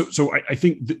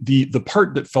think the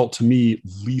part that felt to me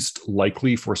least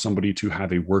likely for somebody to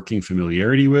have a working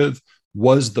familiarity with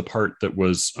was the part that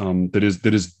was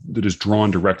that is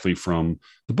drawn directly from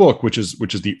the book, which is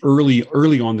the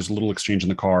early on. There's a little exchange in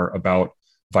the car about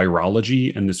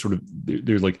virology, and this sort of,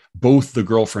 they're like, both the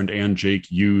girlfriend and Jake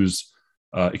use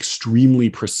extremely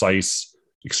precise,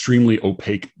 extremely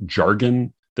opaque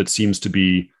jargon that seems to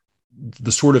be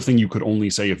the sort of thing you could only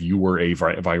say if you were a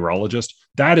virologist.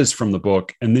 That is from the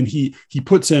book. And then he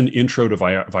puts in intro to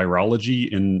virology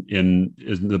in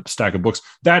the stack of books.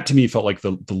 That to me felt like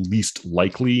the least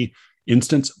likely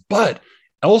instance. But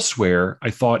elsewhere,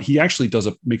 I thought he actually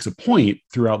makes a point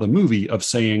throughout the movie of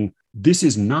saying, this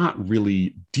is not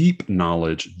really deep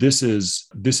knowledge. This is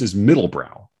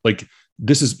middlebrow. Like,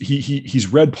 this is, he's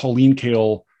read Pauline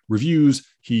Kael reviews.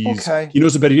 He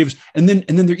knows about Betty Davis. And then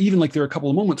there are a couple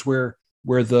of moments where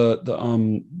there's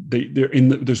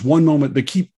one moment they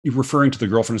keep referring to the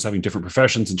girlfriend as having different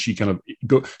professions, and she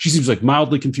seems like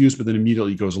mildly confused, but then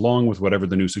immediately goes along with whatever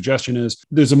the new suggestion is.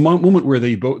 There's a moment where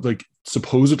they both, like,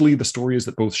 supposedly the story is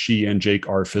that both she and Jake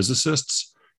are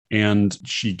physicists, and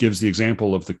she gives the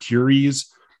example of the Curies,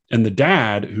 and the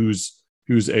dad, who's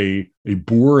a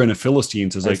boor and a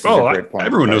Philistine, says, like,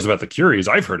 everyone knows about the Curies.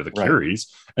 I've heard of the Curies.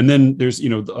 And then there's,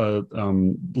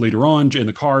 later on in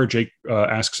the car, Jake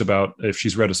asks about if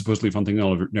she's read a supposedly fun thing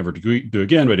I'll never do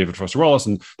again by David Foster Wallace.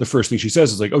 And the first thing she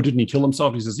says is like, oh, didn't he kill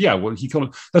himself? And he says, yeah, well, he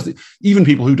killed him. Even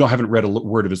people who haven't read a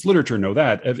word of his literature know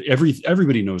that.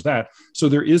 Everybody knows that. So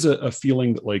there is a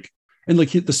feeling that, like, and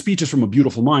like the speech is from A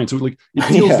Beautiful Mind, so like it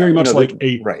feels very much like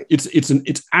right. It's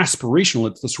aspirational.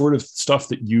 It's the sort of stuff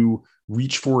that you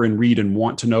reach for and read and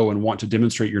want to know and want to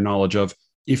demonstrate your knowledge of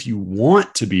if you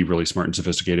want to be really smart and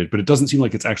sophisticated, but it doesn't seem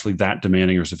like it's actually that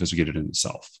demanding or sophisticated in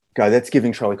itself. God, that's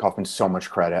giving Charlie Kaufman so much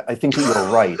credit. I think that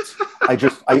you're right.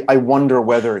 I wonder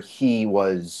whether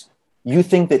you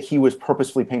think that he was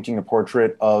purposefully painting a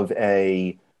portrait of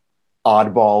a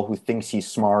oddball who thinks he's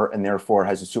smart and therefore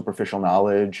has a superficial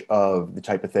knowledge of the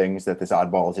type of things that this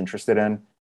oddball is interested in?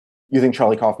 You think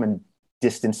Charlie Kaufman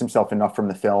distanced himself enough from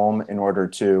the film in order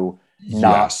to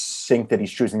not think that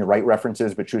he's choosing the right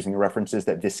references, but choosing the references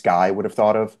that this guy would have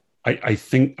thought of? I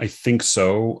think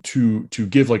so. To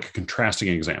give like contrasting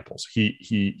examples,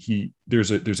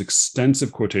 there's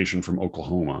extensive quotation from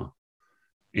Oklahoma,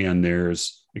 and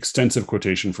there's extensive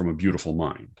quotation from A Beautiful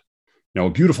Mind. Now, A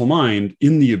Beautiful Mind,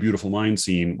 in the A Beautiful Mind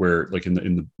scene, where like in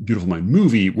the Beautiful Mind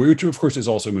movie, which of course is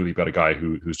also a movie about a guy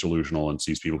who's delusional and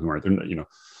sees people who aren't there,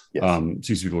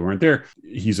 sees people who aren't there.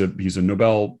 He's a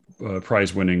Nobel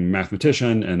Prize winning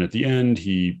mathematician, and at the end,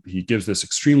 he gives this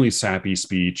extremely sappy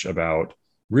speech about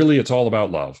really it's all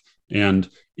about love. And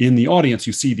in the audience,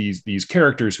 you see these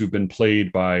characters who've been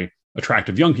played by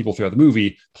attractive young people throughout the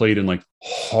movie, played in like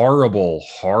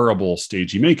horrible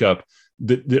stagey makeup.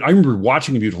 That I remember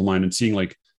watching A Beautiful Mind and seeing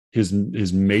like his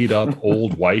made up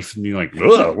old wife and being like,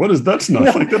 ugh, what is that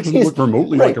stuff? Like that doesn't look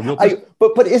remotely like a real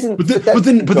person. But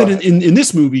then in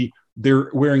this movie,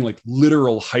 they're wearing like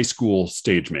literal high school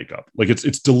stage makeup. Like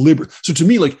it's deliberate. So to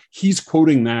me, like he's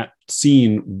quoting that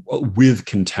scene with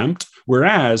contempt,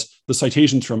 whereas the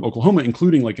citations from Oklahoma,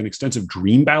 including like an extensive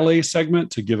dream ballet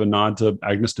segment to give a nod to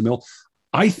Agnes DeMille,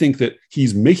 I think that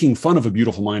he's making fun of A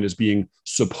Beautiful Mind as being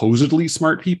supposedly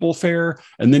smart people fare.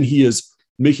 And then he is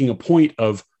making a point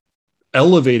of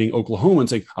elevating Oklahoma and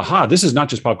saying, aha, this is not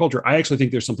just pop culture. I actually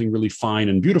think there's something really fine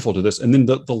and beautiful to this. And then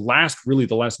the last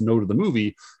note of the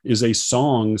movie is a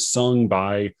song sung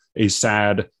by a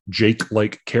sad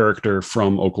Jake-like character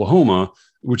from Oklahoma,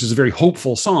 which is a very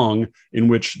hopeful song in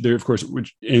which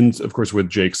which ends, of course, with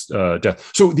Jake's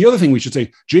death. So the other thing we should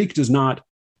say, Jake does not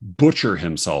butcher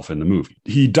himself in the movie.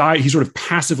 He sort of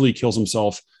passively kills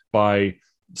himself by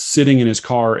sitting in his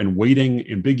car and waiting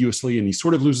ambiguously, and he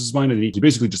sort of loses his mind, and he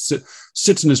basically just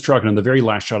sits in his truck, and on the very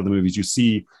last shot of the movie, you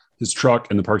see his truck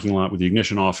in the parking lot with the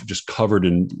ignition off, just covered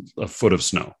in a foot of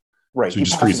snow. Right. So he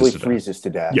just freezes to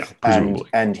death. Yeah, presumably.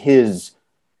 And his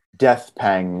death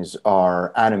pangs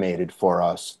are animated for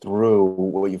us through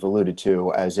what you've alluded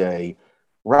to as a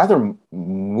rather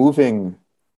moving,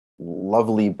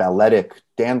 lovely balletic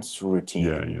dance routine.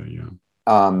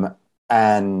 Yeah.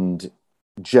 And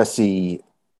Jesse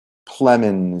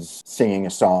Plemons singing a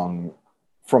song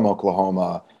from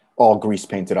Oklahoma, all grease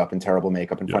painted up in terrible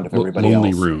makeup in front of everybody Lonely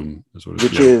else. Room is what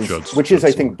which is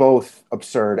I think both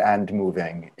absurd and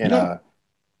moving in a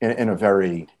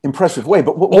very impressive way.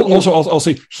 But I'll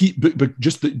say but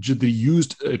just the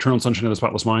used Eternal Sunshine of the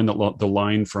Spotless Mind, the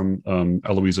line from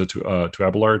Eloisa to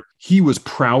Abelard, he was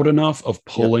proud enough of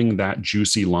pulling that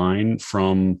juicy line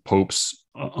from Pope's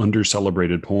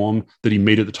under-celebrated poem that he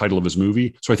made it the title of his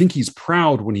movie. So I think he's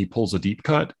proud when he pulls a deep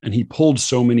cut, and he pulled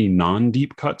so many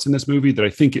non-deep cuts in this movie that I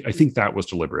think that was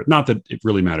deliberate. Not that it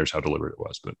really matters how deliberate it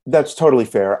was, but that's totally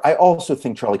fair. I also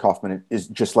think Charlie Kaufman is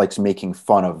just likes making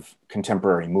fun of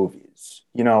contemporary movies.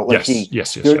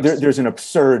 Yes. There's an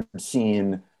absurd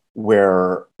scene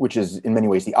which is in many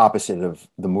ways the opposite of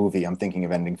the movie I'm thinking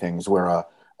of Ending Things, where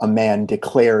a man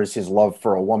declares his love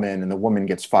for a woman, and the woman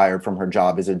gets fired from her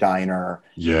job as a diner.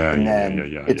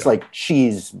 It's like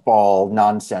cheese ball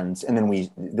nonsense. And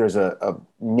then there's a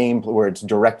name where it's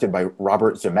directed by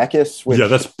Robert Zemeckis, which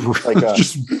that's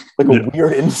like a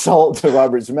weird insult to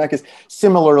Robert Zemeckis.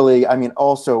 Similarly, I mean,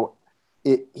 also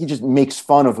he just makes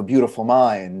fun of A Beautiful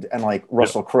Mind and like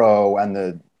Russell Crowe and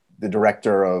the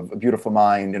director of A Beautiful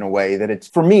Mind in a way that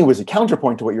for me was a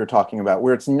counterpoint to what you're talking about,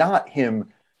 where it's not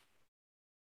him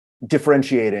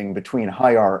differentiating between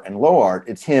high art and low art.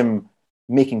 It's him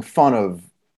making fun of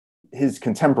his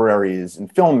contemporaries in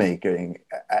filmmaking,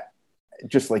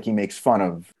 just like he makes fun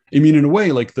of. I mean, in a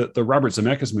way, like the Robert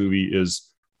Zemeckis movie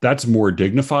that's more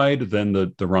dignified than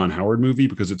the Ron Howard movie,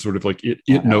 because it's sort of like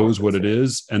it knows what it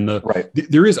is. And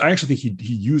there is, I actually think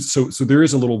he used, so there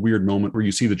is a little weird moment where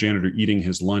you see the janitor eating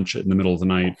his lunch in the middle of the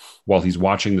night while he's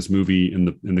watching this movie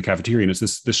in the cafeteria. And it's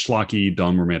this schlocky,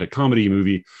 dumb romantic comedy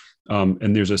movie.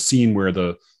 And there's a scene where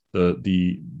the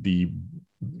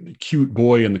cute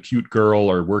boy and the cute girl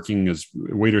are working as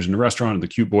waiters in a restaurant, and the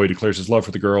cute boy declares his love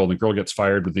for the girl, and the girl gets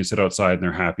fired, but they sit outside and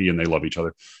they're happy and they love each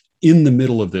other. In the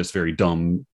middle of this very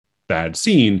dumb, bad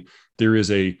scene, there is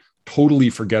a totally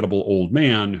forgettable old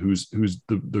man who's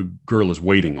the girl is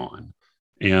waiting on.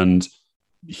 And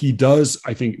he does,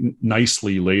 I think,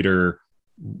 nicely later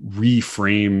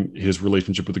reframe his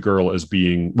relationship with the girl as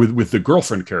being with the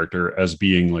girlfriend character as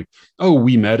being like, oh,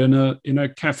 we met in a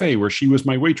cafe where she was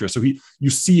my waitress. So you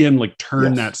see him like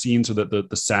turn that scene so that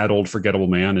the sad old forgettable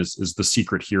man is the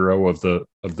secret hero of the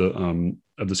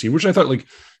scene, which I thought like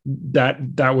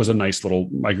that was a nice little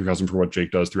microcosm for what Jake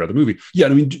does throughout the movie. Yeah, I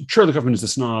mean, Charlie Kaufman is a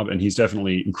snob and he's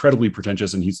definitely incredibly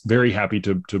pretentious and he's very happy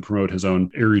to promote his own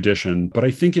erudition, but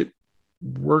I think it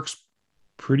works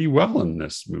pretty well in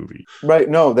this movie. Right.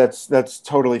 No, that's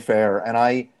totally fair. And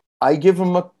I give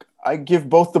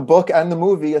both the book and the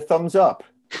movie a thumbs up.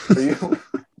 Do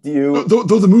you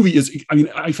though the movie is, I mean,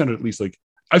 I found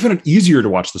it easier to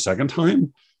watch the second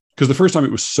time because the first time I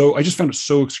just found it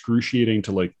so excruciating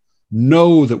to like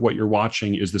know that what you're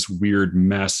watching is this weird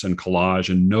mess and collage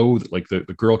and know that like the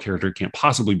girl character can't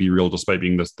possibly be real despite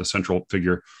being the central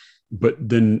figure, but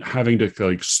then having to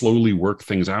like slowly work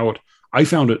things out. I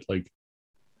found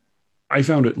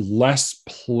it less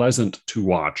pleasant to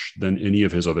watch than any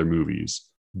of his other movies,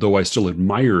 though I still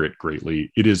admire it greatly.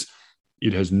 It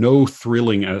has no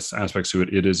thrilling aspects to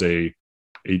it. It is a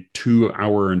 2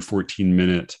 hour and 14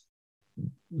 minute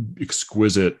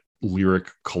exquisite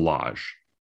lyric collage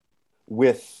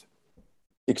with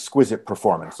exquisite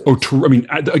performances. I mean,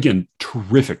 again,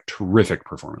 terrific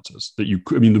performances that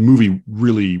the movie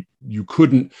really, you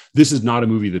couldn't, this is not a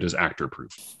movie that is actor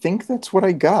proof. I think that's what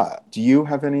I got.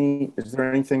 Is there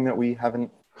anything that we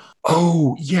haven't?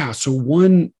 Oh yeah. So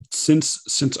one,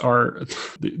 since our,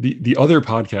 the other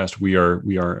podcast we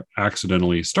are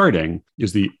accidentally starting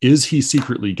is the Is He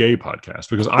Secretly Gay podcast,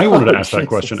 because I wanted to ask that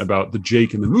question about the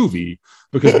Jake in the movie,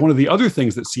 because one of the other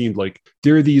things that seemed like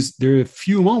there are a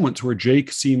few moments where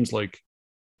Jake seems like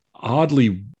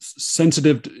oddly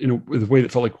sensitive in a way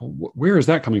that felt like, well, where is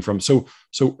that coming from? So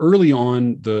early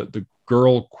on, the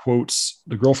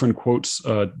girlfriend quotes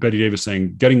Betty Davis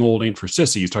saying, "Getting old ain't for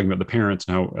sissies," talking about the parents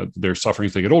and how they're suffering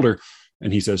as they get older.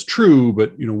 And he says, "True,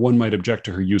 but one might object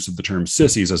to her use of the term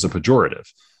sissies as a pejorative,"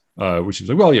 which seems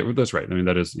like, well, yeah, that's right. I mean,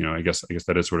 that is, I guess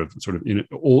that is sort of in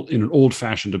an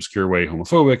old-fashioned, obscure way,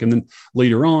 homophobic. And then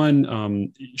later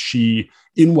on, she,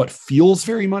 in what feels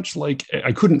very much like,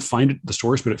 I couldn't find the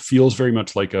source, but it feels very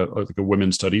much like a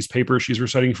women's studies paper she's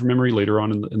reciting from memory later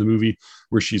on in the movie,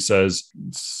 where she says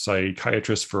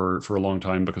psychiatrists for a long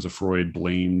time, because of Freud,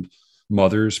 blamed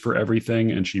mothers for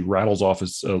everything, and she rattles off a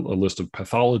list of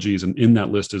pathologies, and in that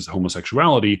list is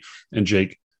homosexuality. And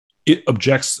Jake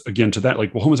objects again to that,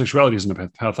 like, well, homosexuality isn't a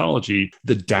pathology.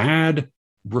 The dad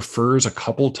refers a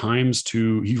couple times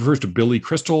to Billy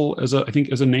Crystal as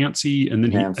a Nancy, and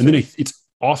then it's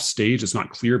off stage, it's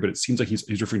not clear, but it seems like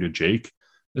he's referring to Jake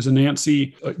as a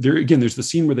Nancy. There's the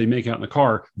scene where they make out in the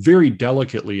car very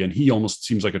delicately, and he almost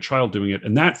seems like a child doing it,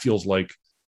 and that feels like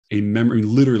a memory,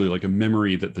 literally like a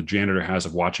memory that the janitor has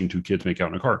of watching two kids make out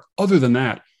in a car. Other than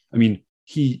that, I mean,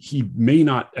 he may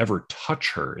not ever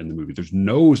touch her in the movie. There's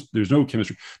no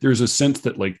chemistry. There's a sense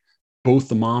that like both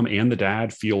the mom and the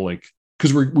dad feel like,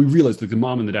 because we realize that the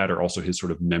mom and the dad are also his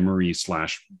sort of memory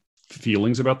 /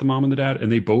 feelings about the mom and the dad, and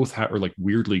they both are like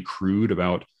weirdly crude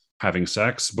about having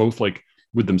sex, both like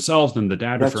with themselves, and the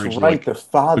dad referring to like the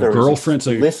father, the girlfriend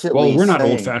saying, well, we're not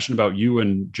old-fashioned about you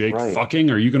and Jake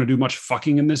fucking. Are you going to do much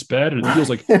fucking in this bed? And it feels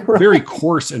like very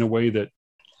coarse in a way that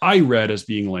I read as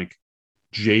being like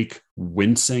Jake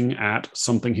wincing at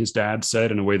something his dad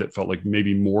said in a way that felt like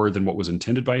maybe more than what was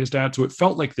intended by his dad. So it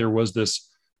felt like there was this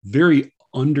very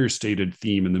understated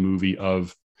theme in the movie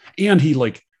and he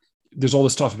like, there's all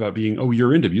this stuff about being, oh,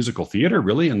 you're into musical theater,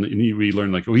 really? And we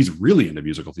learn like, oh, he's really into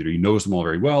musical theater. He knows them all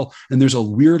very well. And there's a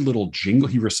weird little jingle.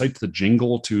 He recites the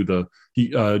jingle to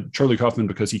Charlie Kaufman,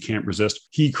 because he can't resist.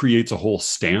 He creates a whole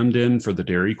stand-in for the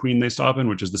Dairy Queen they stop in,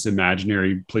 which is this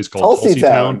imaginary place called Tulsi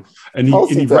Town. And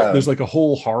there's like a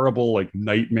whole horrible, like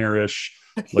nightmarish,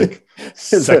 like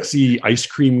sexy ice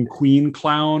cream queen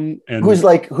clown, and who's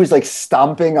like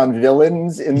stomping on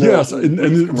villains in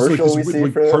the commercial.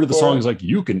 Like part of the song is like,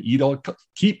 you can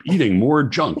keep eating more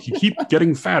junk, you keep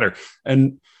getting fatter,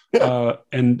 and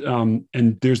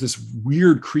there's this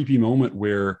weird creepy moment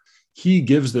where he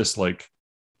gives this like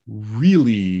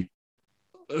really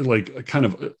like kind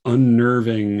of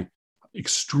unnerving,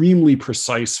 extremely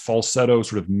precise falsetto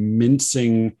sort of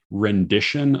mincing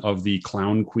rendition of the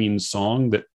Clown Queen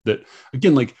song that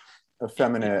again, like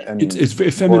effeminate, and it's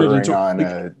effeminate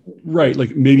and right,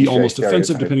 like maybe almost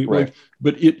offensive depending, right. Like,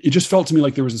 but it just felt to me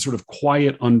like there was a sort of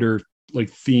quiet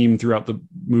theme throughout the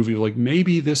movie, like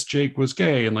maybe this Jake was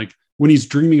gay, and like when he's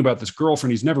dreaming about this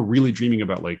girlfriend, he's never really dreaming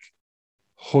about like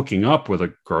hooking up with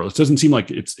a girl. It doesn't seem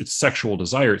like it's sexual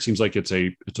desire. It seems like it's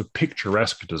a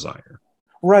picturesque desire.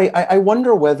 Right. I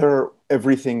wonder whether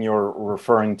everything you're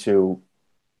referring to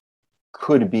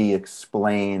could be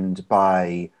explained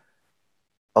by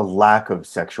a lack of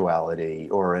sexuality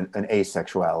or an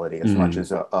asexuality as much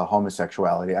as a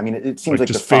homosexuality. I mean, it seems like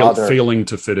just the father failing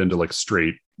to fit into like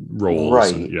straight roles.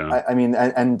 Right. And, yeah. I mean,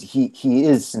 and he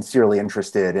is sincerely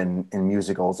interested in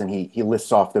musicals, and he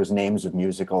lists off those names of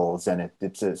musicals, and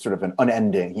it's a sort of an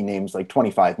unending. He names like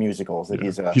 25 musicals that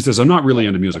he says, I'm not really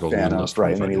into musicals. Fan of,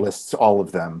 right, and then he lists all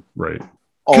of them. Right.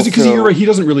 Because you're right, he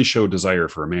doesn't really show desire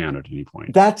for a man at any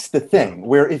point. That's the thing.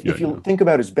 Where if you think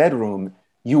about his bedroom,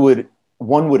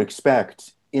 one would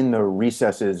expect in the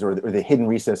recesses or the hidden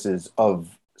recesses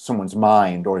of someone's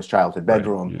mind or his childhood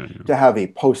bedroom to have a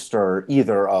poster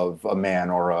either of a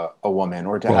man or a woman,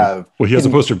 or to have he has a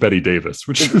poster of Betty Davis,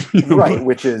 which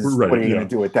which is what are you going to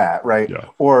do with that, right?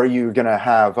 Or you're going to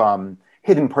have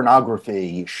hidden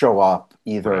pornography show up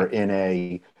either in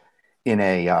a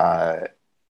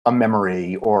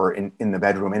memory or in the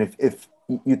bedroom. And if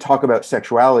you talk about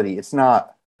sexuality, it's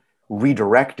not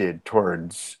redirected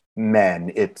towards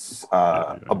men, it's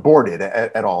aborted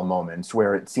at all moments,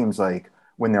 where it seems like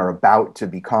when they're about to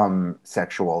become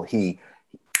sexual, he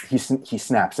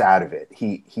snaps out of it.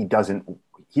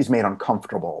 He's made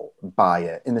uncomfortable by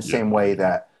it, in the same way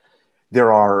that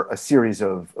there are a series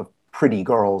of pretty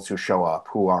girls who show up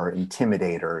who are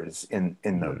intimidators in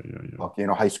the book,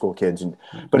 high school kids,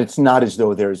 but it's not as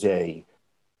though there's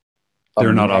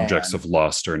they're not objects of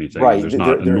lust or anything, right?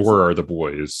 Nor are the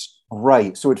boys,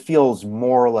 right? So it feels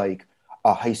more like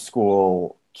a high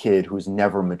school kid who's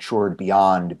never matured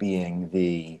beyond being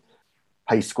the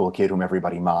high school kid whom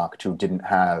everybody mocked, who didn't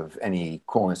have any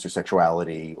coolness or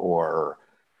sexuality or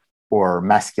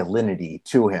masculinity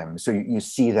to him. So you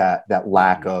see that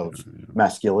lack of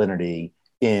masculinity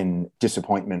in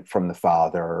disappointment from the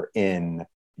father, in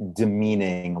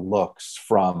demeaning looks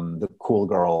from the cool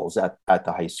girls at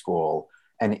the high school,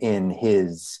 and in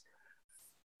his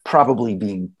probably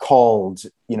being called,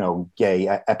 gay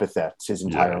epithets his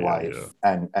entire life.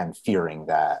 And fearing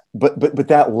that. But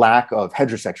that lack of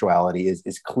heterosexuality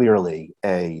is clearly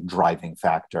a driving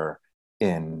factor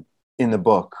in the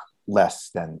book, less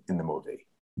than in the movie.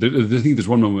 I think there's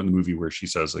one moment in the movie where she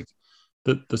says, like,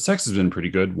 the sex has been pretty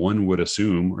good, one would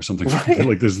assume, or something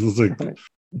like this. Like,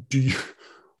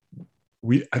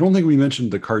 I don't think we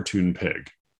mentioned the cartoon pig.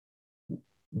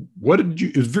 What did you?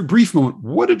 It was a very brief moment.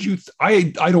 What did you? I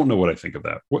don't know what I think of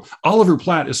that. Oliver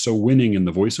Platt is so winning in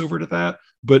the voiceover to that,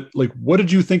 but like, what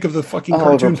did you think of the fucking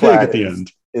cartoon pig at the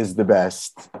end? Is the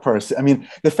best person. I mean,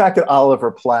 the fact that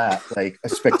Oliver Platt, like a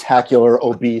spectacular,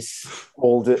 obese,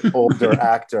 older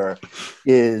actor,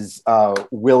 is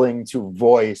willing to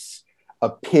voice a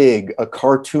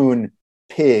cartoon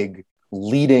pig,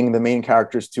 leading the main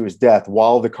characters to his death,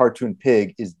 while the cartoon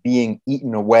pig is being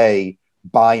eaten away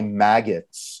by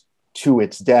maggots to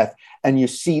its death. And you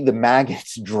see the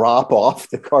maggots drop off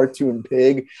the cartoon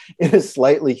pig in a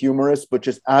slightly humorous, but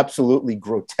just absolutely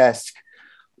grotesque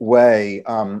way.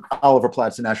 Oliver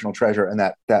Platt's a national treasure, and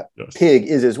that pig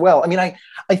is as well. I mean,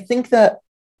 I think that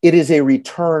it is a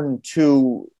return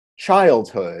to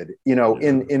childhood,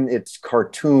 in its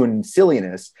cartoon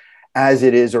silliness, as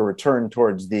it is a return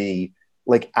towards the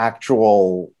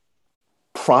actual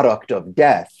product of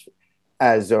death,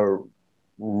 as a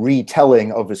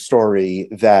retelling of a story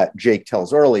that Jake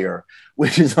tells earlier,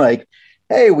 which is like,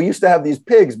 hey, we used to have these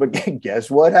pigs, but guess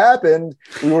what happened?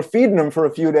 We were feeding them for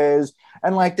a few days,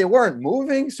 and they weren't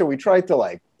moving. So we tried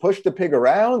to push the pig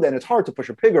around, and it's hard to push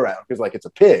a pig around because it's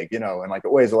a pig, and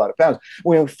it weighs a lot of pounds.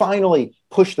 When we finally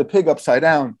pushed the pig upside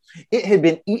down, it had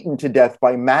been eaten to death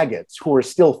by maggots who were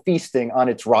still feasting on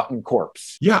its rotten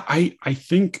corpse. Yeah, I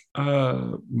think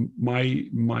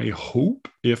my hope,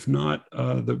 if not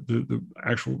the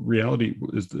actual reality,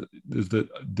 is that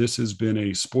this has been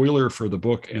a spoiler for the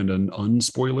book and an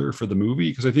unspoiler for the movie.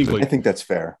 Because I think that's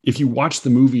fair. If you watch the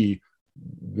movie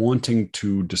wanting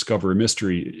to discover a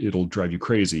mystery, it'll drive you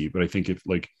crazy. But I think it's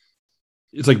like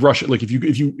Russia. Like if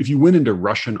you went into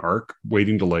Russian Ark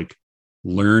waiting to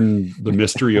learn the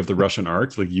mystery of the Russian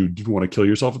Ark, you want to kill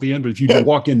yourself at the end. But if you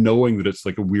walk in knowing that it's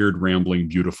a weird, rambling,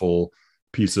 beautiful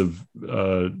piece of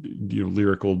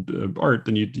lyrical art,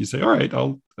 then you say, all right,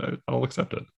 I'll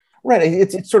accept it. Right.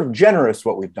 It's sort of generous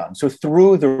what we've done. So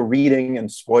through the reading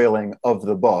and spoiling of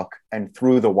the book, and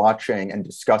through the watching and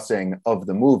discussing of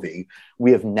the movie,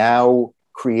 we have now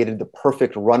created the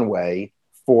perfect runway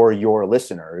for your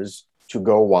listeners to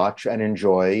go watch and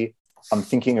enjoy I'm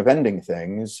Thinking of Ending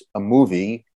Things, a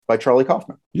movie by Charlie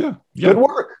Kaufman. Yeah. Good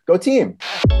work. Go team.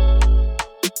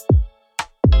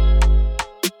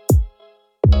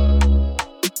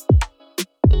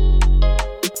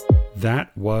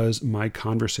 That was my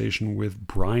conversation with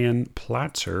Brian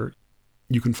Platzer.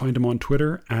 You can find him on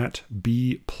Twitter at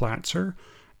 @bplatzer,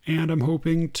 and I'm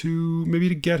hoping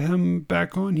to get him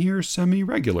back on here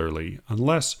semi-regularly,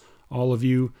 unless all of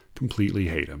you completely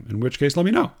hate him, in which case let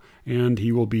me know, and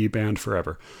he will be banned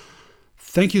forever.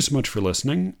 Thank you so much for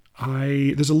listening.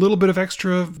 There's a little bit of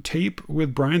extra tape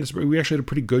with Brian. We actually had a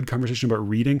pretty good conversation about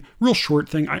reading. Real short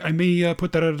thing. I may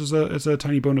put that out as a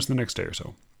tiny bonus the next day or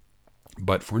so.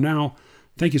 But for now,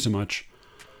 thank you so much.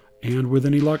 And with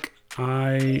any luck,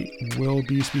 I will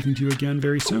be speaking to you again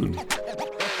very soon.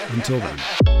 Until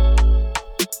then.